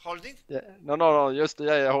 Yeah. No. Just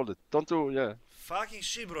yeah. Hold it. Don't do. Yeah. Fucking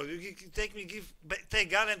shit, bro. You take me, take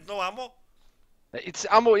gun and no ammo. It's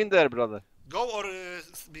ammo in there, brother. Go or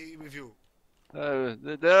be with you.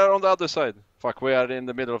 They're on the other side. Fuck, we are in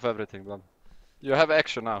the middle of everything, brother. You have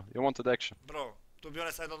action now. You wanted action. Bro, to be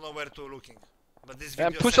honest, I don't know where to looking. But this video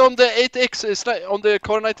And push said on the 8x. On the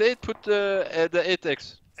core 98. Put the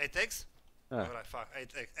 8x. 8x. Yeah. Alright, fuck.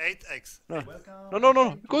 8x. No. Welcome.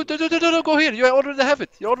 No. Go here. You already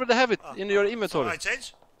have it. In your So inventory. I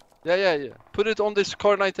change. Yeah. Put it on this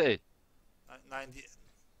core 98. 90.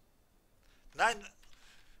 9.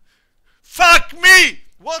 Fuck me!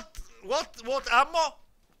 What ammo?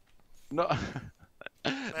 No.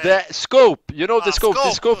 The scope. You know the scope.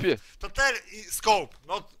 The scope. Yeah. Total scope,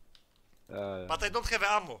 not. Yeah. But I don't have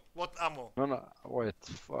ammo. What ammo? No. Wait.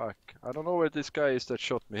 Fuck. I don't know where this guy is that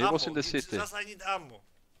shot me. He was in the city. Just I need ammo.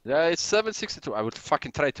 Yeah, it's 762. I would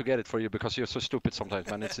fucking try to get it for you because you're so stupid sometimes,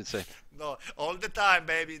 man. It's insane. No, all the time,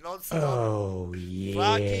 baby. Not so. Oh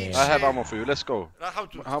Fucking yeah. I have shit. ammo for you. Let's go. How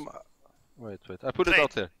to Wait. I put it trade,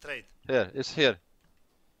 out here. Trade. Here. It's here.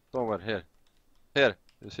 Somewhere here. Here.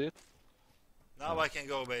 You see it? Now I can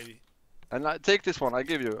go, baby. And take this one. I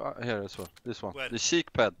give you here as well. This one. Where? The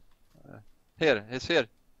cheek pad. Here. It's here.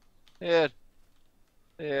 Here.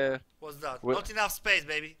 What's that? Where- Not enough space,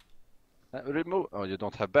 baby. Remove. Oh, you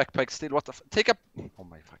don't have backpack still. What the? Take a. Oh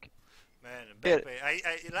my fucking. Man, Here.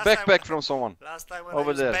 backpack. Last Backpack time, from someone. Last time when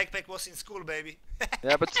Over I used there. backpack was in school, baby.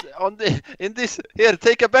 Yeah, but in this here,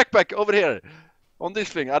 take a backpack over here. On this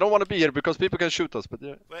thing. I don't want to be here because people can shoot us. But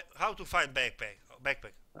yeah. Wait, how to find backpack?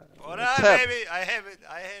 Backpack. tab. Alright, baby. I have it.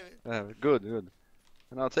 Yeah, good.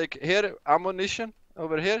 And I'll take here ammunition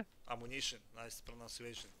over here, Ammunition. Nice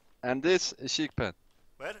pronunciation. and this cheek pad.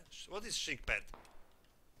 Where? What is cheek pad?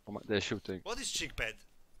 Oh my, they're shooting. What is cheek pad?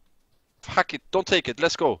 Fuck it, don't take it,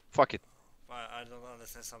 let's go. Fuck it. I don't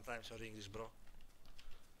understand sometimes your English, bro.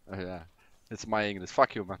 Yeah, it's my English.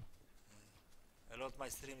 Fuck you, man. A lot my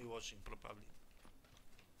stream you watching, probably.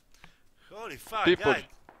 Holy fuck, People, guys.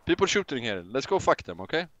 people shooting here. Let's go fuck them,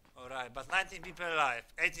 okay? Alright, but 19 people alive,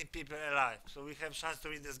 18 people alive, so we have chance to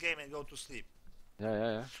win this game and go to sleep.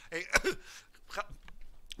 Yeah. Hey, Fuck.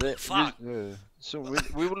 Fuck. So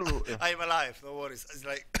we will. I'm alive, no worries. It's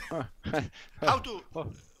like how to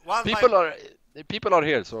People are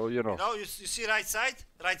here, so you know. You know, you see right side,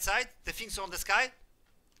 the things on the sky,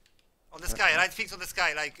 right things on the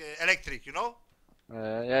sky, like electric, you know.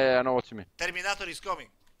 Yeah, I know what you mean. Terminator is coming.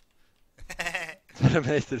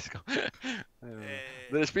 Terminator is coming.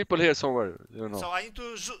 There's people here somewhere, you know. So I need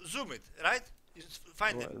to zoom it, right? You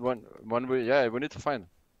find it. When we need to find them.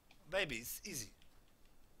 Baby, it's easy.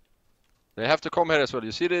 They have to come here as well.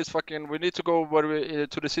 You see this fucking? We need to go where we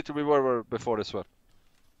to the city we were before as well.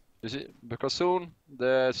 You see, because soon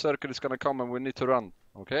the circle is gonna come and we need to run.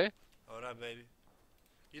 Okay? Alright, baby.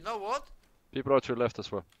 You know what? People are to your left as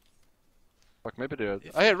well. Fuck, maybe they're.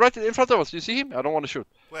 Hey, right in front of us. You see him? I don't want to shoot.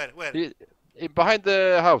 Where? Behind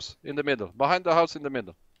the house, in the middle. Behind the house, in the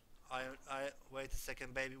middle. I wait a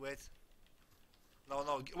second, baby. Wait.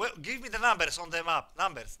 No. Give me the numbers on the map.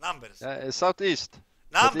 Numbers. Southeast.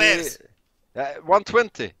 Numbers.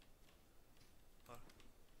 120.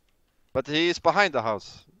 But he is behind the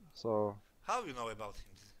house, so. How you know about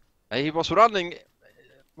him? He was running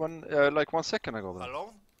like 1 second ago. Then.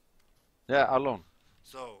 Alone? Yeah, alone.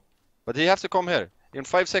 So. But he has to come here in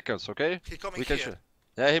 5 seconds, okay? He coming here.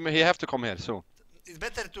 Yeah, he have to come here soon. It's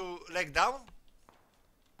better to leg down,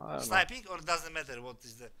 sniping, or doesn't matter what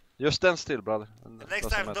is the. You stand still, brother. The next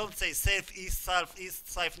time, don't say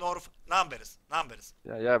southeast, south, north. Numbers.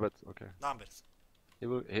 Yeah, but okay. Numbers.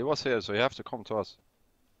 He was here, so he have to come to us.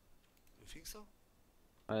 You think so?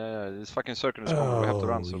 Yeah, this fucking circle is coming. We have to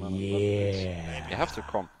run, so man. Yeah. You have to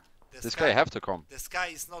come. This sky, guy have to come. The sky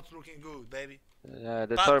is not looking good, baby. Yeah,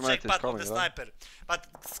 the Pat, tournament check is Pat coming. on the Right? sniper. But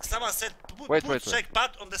someone said Wait. check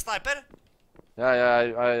Pat on the sniper.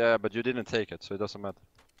 Yeah, but you didn't take it, so it doesn't matter.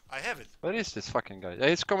 I have it. Where is this fucking guy? Yeah,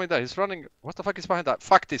 he's coming there. He's running. What the fuck is behind that?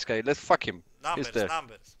 Fuck this guy. Let's fuck him. Numbers. He's there.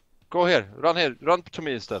 Go here. Run to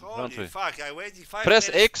me instead. Holy Run to me. fuck! I waited 5 Press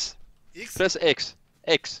minutes. X. Press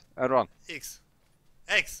X and run.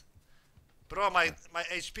 X. Bro, my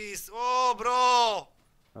HP is. Oh, bro.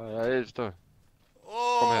 Yeah, it's too.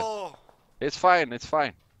 Oh. It's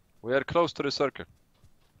fine. We are close to the circle.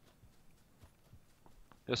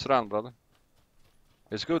 Just run, brother.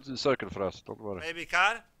 It's good circle for us. Don't worry. Maybe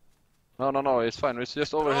car. No. It's fine. It's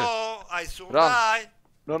just over here. Oh, I soon Run. die.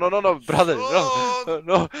 No, brother. Soon.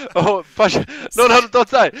 No. Oh, Pasha. No, don't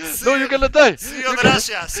die. No, you're gonna die. See you in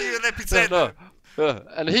Russia. See you in epicenter. No.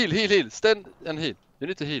 And heal. Stand and heal. You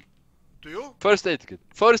need to heal. Do you? First aid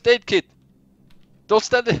kit. Don't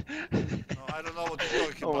stand there. No, I don't know what you're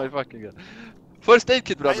talking Oh my about. fucking god. First aid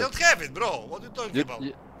kit, brother. I don't have it, bro. What are you talking about?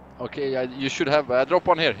 Okay, yeah, you should have. I drop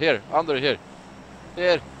one here, under here.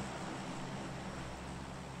 Here.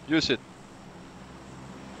 Use it.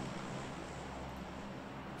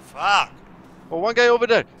 Fuck. Oh, one guy over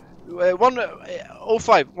there.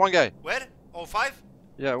 105, one guy. Where? 05?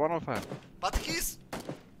 Yeah, 105. But he's.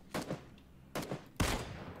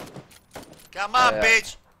 Come on, Yeah.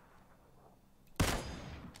 bitch.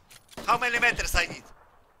 How many meters I need?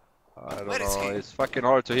 I don't Where is know. he? It's fucking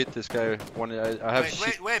hard to hit this guy when I have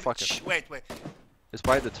shit. Wait. Fuck it. Shh, wait. It's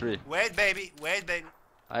by the tree. Wait, baby.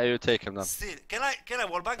 You take him then. Still, can I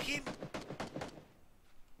wallbang him?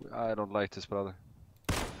 I don't like this, brother.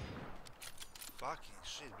 Fucking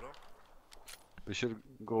shit, bro. We should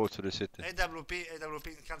go to the city. AWP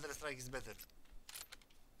in Counter Strike is better.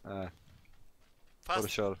 For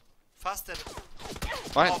sure. Faster.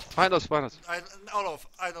 Behind us.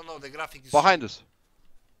 I don't know, the graphic is. Behind us.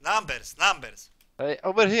 Numbers. Hey,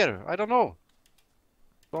 over here. I don't know.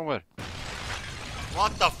 Somewhere.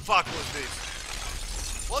 What the fuck was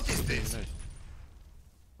this? What is this?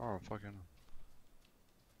 Oh, fucking hell.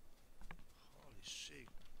 Holy shit.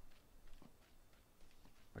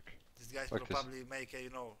 Okay. These guys Fuck this. probably make a,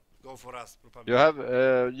 go for us. Probably. You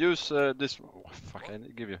have, use this. Oh, fuck, I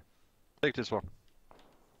give you. Take this one.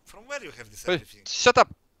 From where you have this Hey, everything? shut up!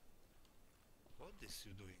 What is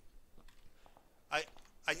you doing? I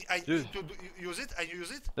Use- need to use it? I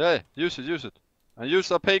use it? Yeah, use it. And use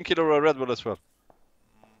a painkiller or a Red Bull as well.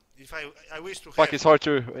 If I wish to Fuck, have.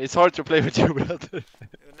 it's hard to play with you, brother.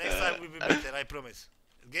 Next time will be better, I promise.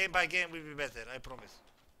 Game by game will be better, I promise.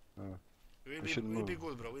 We'll be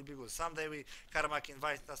good, bro. We'll be good. Someday Karmak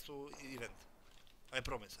invites us to event. I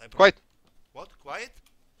promise. Quiet. What? Quiet?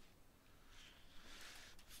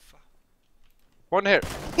 One here.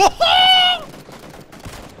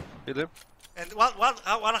 Hit him. And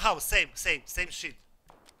one house, same shit.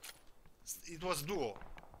 It was duo.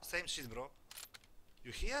 Same shit, bro.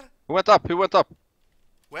 You hear? He went up. He went up.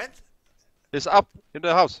 Went? He's up in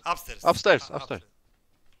the house. Upstairs. Upstairs. Upstairs. Upstairs.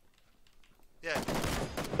 Yeah.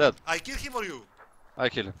 Dead. I kill him or you? I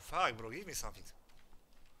kill him. Fuck, bro. Give me something.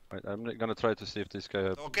 Right, I'm gonna try to see if this guy.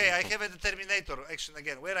 Okay, I have a Terminator action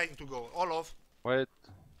again. Where I need to go? Olof. Wait.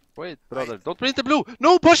 Wait, brother. Don't print the blue.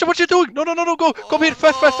 No, Pasha, what you doing? No, no, no, no. Go. Come here.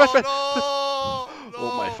 Fast, fast, fast, fast. No,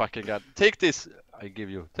 Oh my fucking god. Take this. I give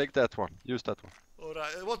you. Take that one. Use that one.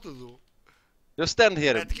 Alright, what to do? Just stand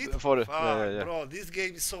here Medkit? for the. Fuck, Yeah. bro, this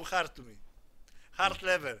game is so hard to me. Hard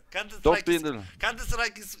level. Don't be in the.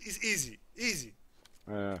 Counter-Strike is easy. Easy.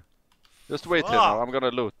 Just wait here Fuck. now. I'm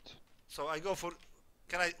gonna loot. So I go for...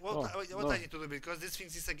 Can I... What, No, what no. I need to do? Because this thing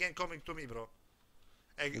is again coming to me, bro.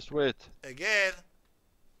 Just wait. Again.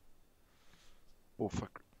 Oh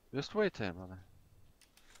fuck. Just wait here, man.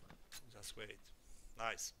 Just wait.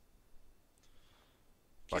 Nice.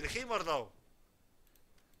 Kill Fuck. him or no?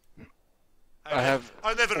 I have.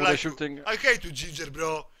 I never Oh, they're liked you. shooting I hate you, Ginger,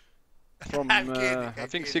 bro. from. I'm kidding, I I'm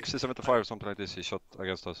think kidding. 60, 75 or something like this. He shot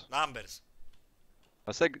against us. Numbers.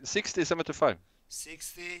 I said 60, 75.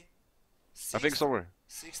 60. I think somewhere.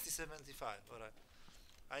 60, 75. Alright.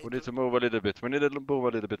 I We need to move a little bit. We need to move a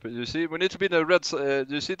little bit. But you see, we need to be in the red. Do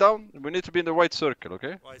you see down? We need to be in the white circle,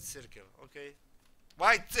 okay? White circle, okay.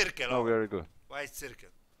 White circle. Oh, very good. White circle.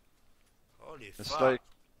 Holy It's fuck. like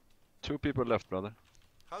 2 people left, brother.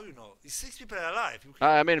 How you know? Is 6 people alive? You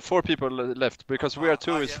I mean 4 people left because we are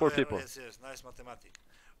 2 is 4 people. Yes, yes. Nice mathematics.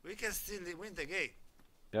 We can still win the game.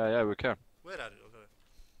 Yeah, we can. Where are you? Okay.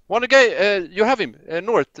 One guy, you have him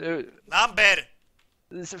north. Number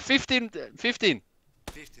It's 15. 15.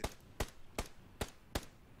 15.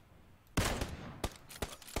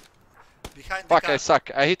 Behind the Fuck, car. I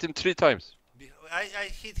suck. I hit him 3 times. I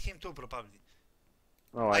hit him too, probably.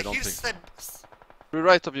 No, I don't hear think. steps. To the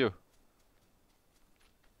right of you.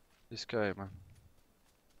 This guy, man.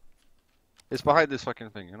 He's behind this fucking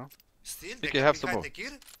thing, you know? Still, Think the you guy have to behind move. the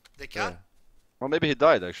car? The car? Yeah. Well, maybe he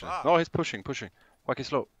died actually. Fuck. No, he's pushing. Fuck, he's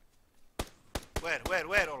slow. Where,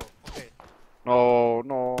 Olo? Okay.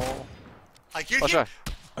 No. I killed Pasha.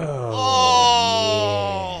 him?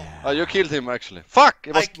 Oh! Oh, you killed him actually. Fuck!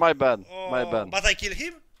 It was my bad. My Oh, bad. But I killed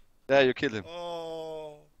him? Yeah, you killed him.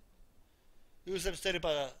 Oh. Use them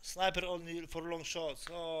stereo sniper only for long shots.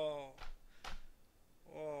 Oh.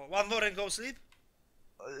 One more and go sleep?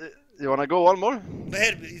 You wanna go one more?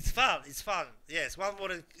 Maybe. It's fun. Yes, one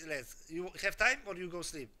more and let's. You have time or you go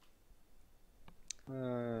sleep?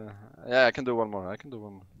 Yeah, I can do one more.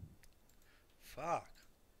 Fuck.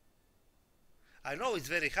 I know it's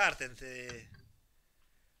very hard and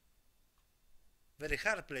very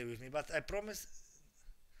hard play with me, but I promise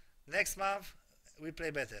next month we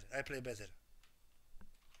play better. I play better.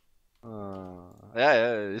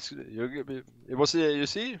 Yeah. It was. You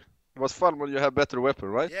see, it was fun when you have better weapon,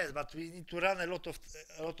 right? Yes, but we need to run a lot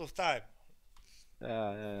of time.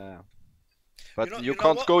 Yeah. But You know- you you know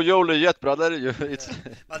can't what? go YOLO yet, brother. It's.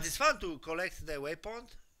 But it's fun to collect the weapon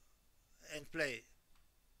and play.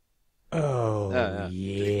 Oh, Yeah.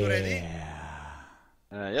 Click already?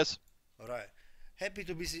 Yes. Alright. Happy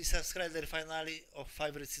to be subscriber finally of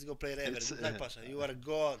favorite CSGO player ever. It's, Good night, Pasha. You are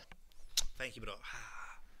god. Thank you, bro.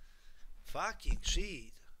 Fucking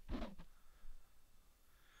shit.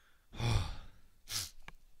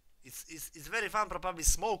 It's very fun. Probably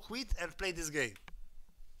smoke weed and play this game.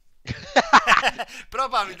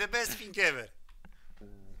 Probably the best thing ever.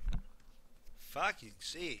 Fucking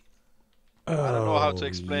shit. I don't know how to Oh,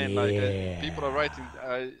 explain. yeah. Like people are writing.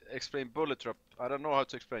 I explain bullet trap. I don't know how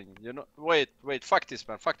to explain. You know. Wait. Fuck this,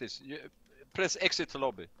 man. Fuck this. You press exit to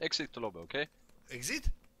lobby. Exit to lobby. Okay. Exit?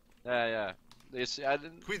 Yeah. This. I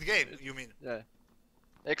didn't. Quit game, you mean? Yeah.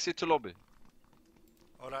 Exit to lobby.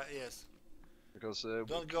 Alright, yes. Because.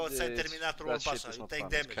 Don't go outside Terminator or that shit Pasha. is You not take fun,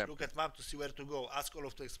 it's damage. camp. Look at map to see where to go. Ask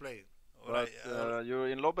Olof to explain. But Alright. you're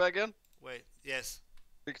in lobby again. Wait. Yes.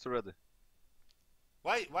 Click to ready.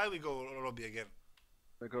 Why we go lobby again?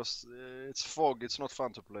 Because it's fog. It's not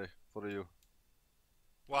fun to play for you.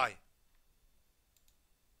 Why?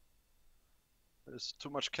 There's too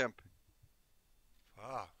much camping.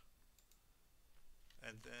 Fuck.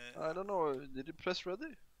 And I don't know. Did you press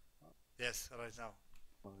ready? yes, right now.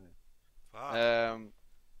 Fuck.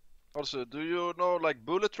 Also, do you know like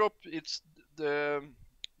bullet drop? It's the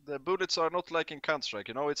bullets are not like in Counter-Strike.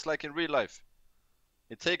 You know, it's like in real life.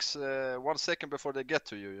 It takes 1 second before they get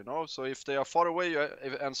to you. You know, so if they are far away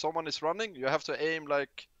and someone is running, you have to aim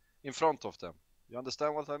like in front of them. You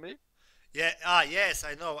understand what I mean? Yeah. Yes,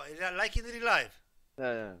 I know. Like in real life.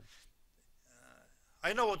 Yeah.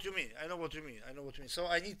 I know what you mean. I know what you mean. So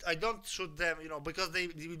I don't shoot them, you know, because they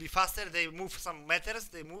will be faster. They move some meters.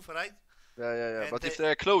 They move, right? Yeah. And But if they-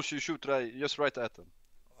 they're close, you shoot just right at them.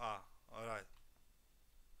 Ah, all right.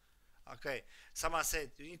 Okay. Someone said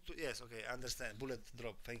you need to. Yes. Okay. I understand. Bullet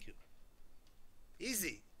drop. Thank you.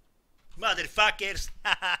 Easy, motherfuckers.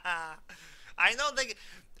 I know they.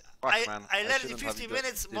 Fuck, man. I learned in shouldn't have 50 did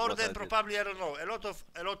minutes what more I than did. probably, I don't know, a lot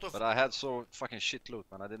of But I had so fucking shit loot,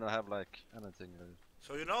 man. I didn't have like anything.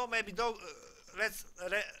 so you know, maybe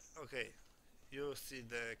okay, you see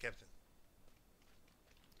the captain,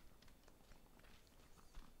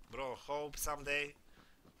 bro. Hope someday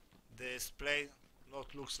this plane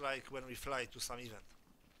not looks like when we fly to some event.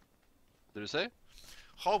 Did you say?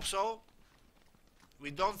 Hope so.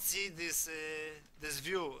 We don't see this this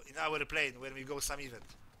view in our plane when we go some event.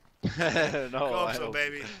 No, Hope I so, hope.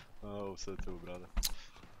 baby. I hope so too, brother.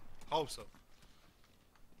 Hope so.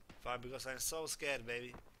 Fine, because I'm so scared,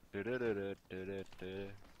 baby.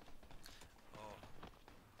 Oh.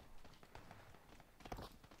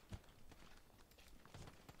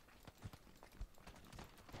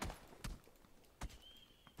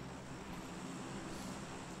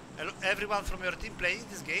 Hello, everyone from your team playing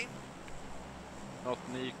this game? Not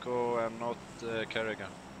Nico and not Kerrigan.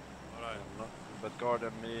 Alright. But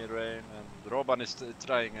Garden, me, Rain, and Robban is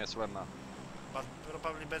trying as well now. But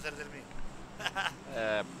probably better than me.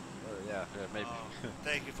 Yeah, maybe. Oh,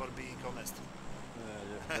 thank you for being honest.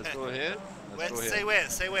 Yeah. Let's go here. Let's go Say here. when,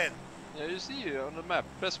 say when. Yeah, you see on the map.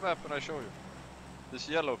 Press map and I show you. This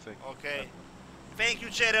yellow thing. Okay. Thank you,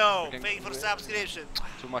 Chedo. We can- Thank you for we- subscription.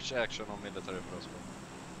 Too much action on military for us.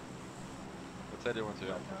 I'll tell you when to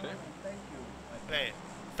jump, okay? Thank you. Hey,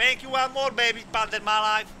 thank you one more, baby. Pardon my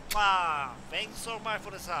life. Thank you so much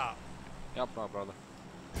for the sub. Jump now, brother.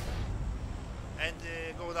 And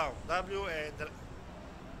go down. W and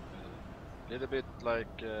Little bit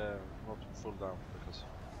like not full down because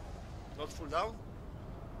not full down.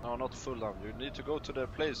 no, not full down. You need to go to the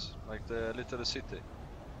place like the little city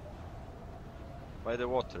by the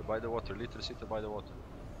water, little city by the water.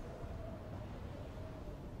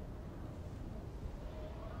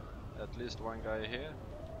 At least one guy here.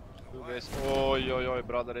 Two guys. Oi,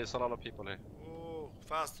 brother, there's a lot of people here. Oh,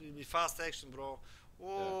 fast. Will be fast action, bro.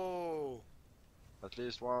 Oh, At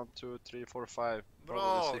least 1, 2, 3, 4, 5. bro.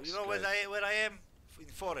 Probably 6 You know guys. where I am? In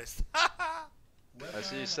forest. I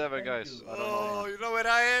see 7 guys. I don't know. Oh, you know where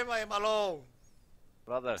I am? I am alone.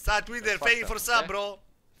 Brother. Start with there. fuck Thank you them, for sub, okay? bro.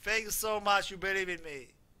 Thank you so much. You believe in me.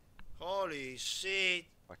 Holy shit.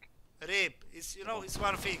 Fuck. RIP. It's it's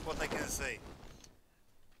one thing what I can say.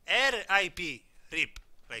 RIP. RIP.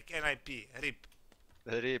 Like NIP. RIP.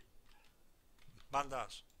 Rip.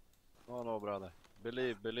 Bandage. No, brother.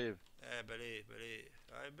 Believe. Believe. I believe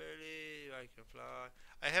I can fly.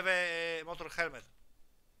 I have a motor helmet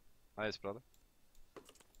Nice, brother.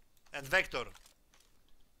 and vector.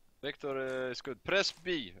 Vector is good. Press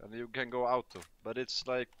B and you can go auto. But it's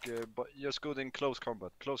like just good in close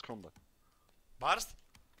combat. Burst.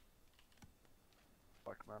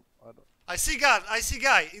 Fuck, man. I see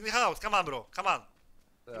guy in the house. Come on, bro. Come on.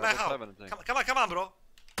 I My don't house. have anything. Come on, bro.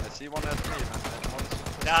 I see one at me, man. And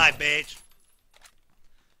one's- Die, bitch.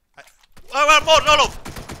 One more, Olof.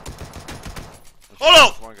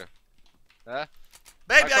 Olof! One guy. Yeah?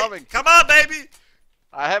 Baby, I'm coming. come on, baby.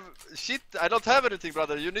 I have shit. I don't have anything,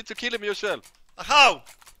 brother. You need to kill him yourself How?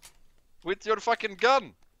 with your fucking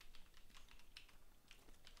gun.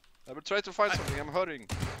 I will try to find something. I'm hurrying.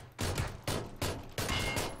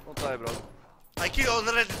 Don't die, bro. I killed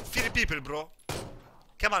already 3 people, bro.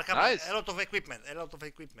 Come on. Nice. A lot of equipment.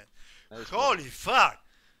 Nice, bro. Holy fuck.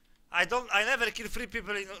 I never kill 3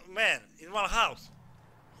 people in one house.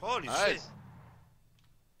 Holy shit. Nice.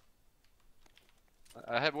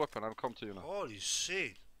 I have weapon. I'll come to you now. Holy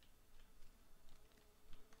shit.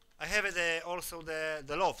 I have it also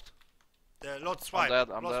the loft. The loft swipe.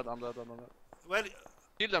 I'm dead. Well,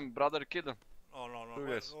 Kill them, brother. Kill them. oh no. Two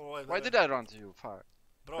Wait, guys. oh, wait, Why wait, did I run to you? Fuck.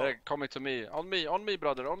 Bro, They're coming to me. On me,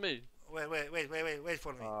 brother. On me. wait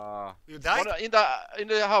for me. Ah. You died? In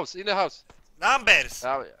the house. Numbers!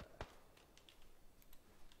 Yeah,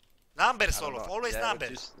 Numbers, I don't Olof. know. Always Yeah,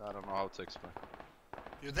 numbers. I don't know how to explain.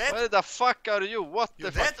 You dead? Where the fuck are you? What You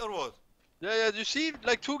the dead fuck? or what? Yeah, you see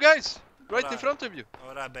like 2 guys right in Alright. front of you.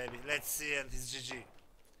 Alright, baby. Let's see, and it's GG.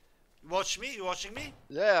 Watch me? You watching me?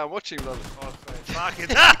 Yeah, I'm watching, brother. Okay, fuck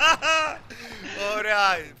it.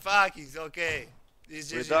 Alright, fuck it, okay.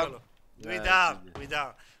 It's We GG, done? Olof. Yeah, We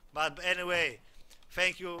done. But anyway,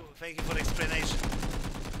 thank you for explanation.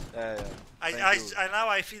 Yeah. I Thank you. now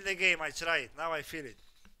I feel the game. I try it. Now I feel it.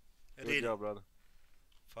 Good Really. job, brother.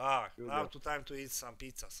 Fuck. Good Now job. to time to eat some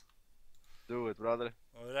pizzas. Do it, brother.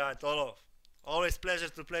 Alright, Olof. Always pleasure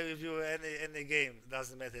to play with you any game.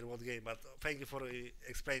 Doesn't matter what game, but thank you for the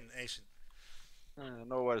explanation.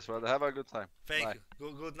 No worries, brother. Have a good time. Thank Bye.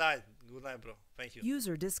 you. Good night. Good night, bro. Thank you.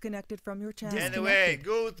 User disconnected from your channel. Anyway,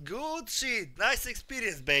 good shit. Nice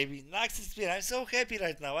experience, baby. Nice experience. I'm so happy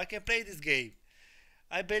right now. I can play this game.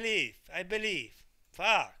 I believe.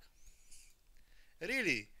 Fuck.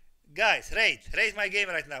 Really. Guys, rate my game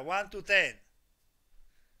right now. 1 to 10.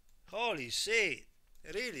 Holy shit.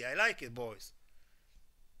 Really, I like it, boys.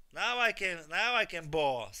 Now I can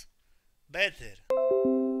boss. Better.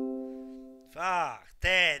 Fuck.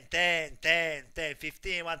 10,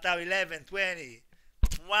 15, 1, 11, 20.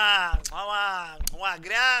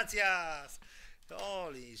 Gracias.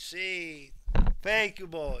 Holy shit. Thank you,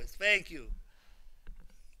 boys. Thank you.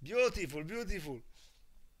 Beautiful.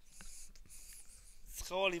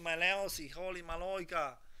 Holy Maleosi, holy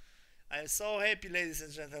Maloika. I'm so happy, ladies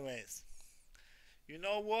and gentlemen. You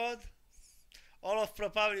know what? Olof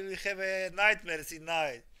probably will have nightmares in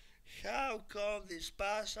night. How come this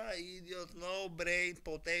Pasha idiot, no brain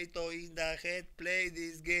potato in the head play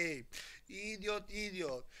this game?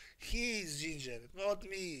 Idiot. He is ginger, not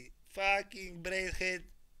me. Fucking brain head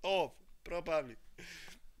off, probably.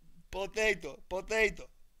 Potato.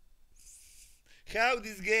 How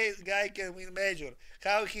this guy can win major?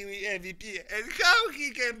 How he win MVP? And how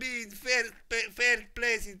he can be in third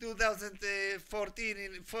place in 2014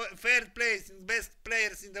 in third place in best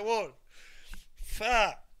players in the world?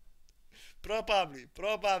 Fuck. Probably.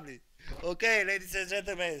 Okay, ladies and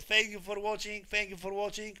gentlemen, thank you for watching.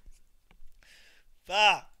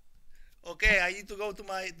 Fuck. Okay, I need to go to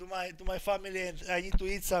my family and I need to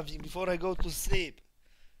eat something before I go to sleep.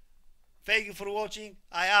 Thank you for watching.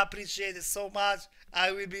 I appreciate it so much.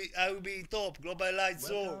 I will be in top global light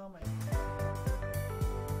zone. Welcome.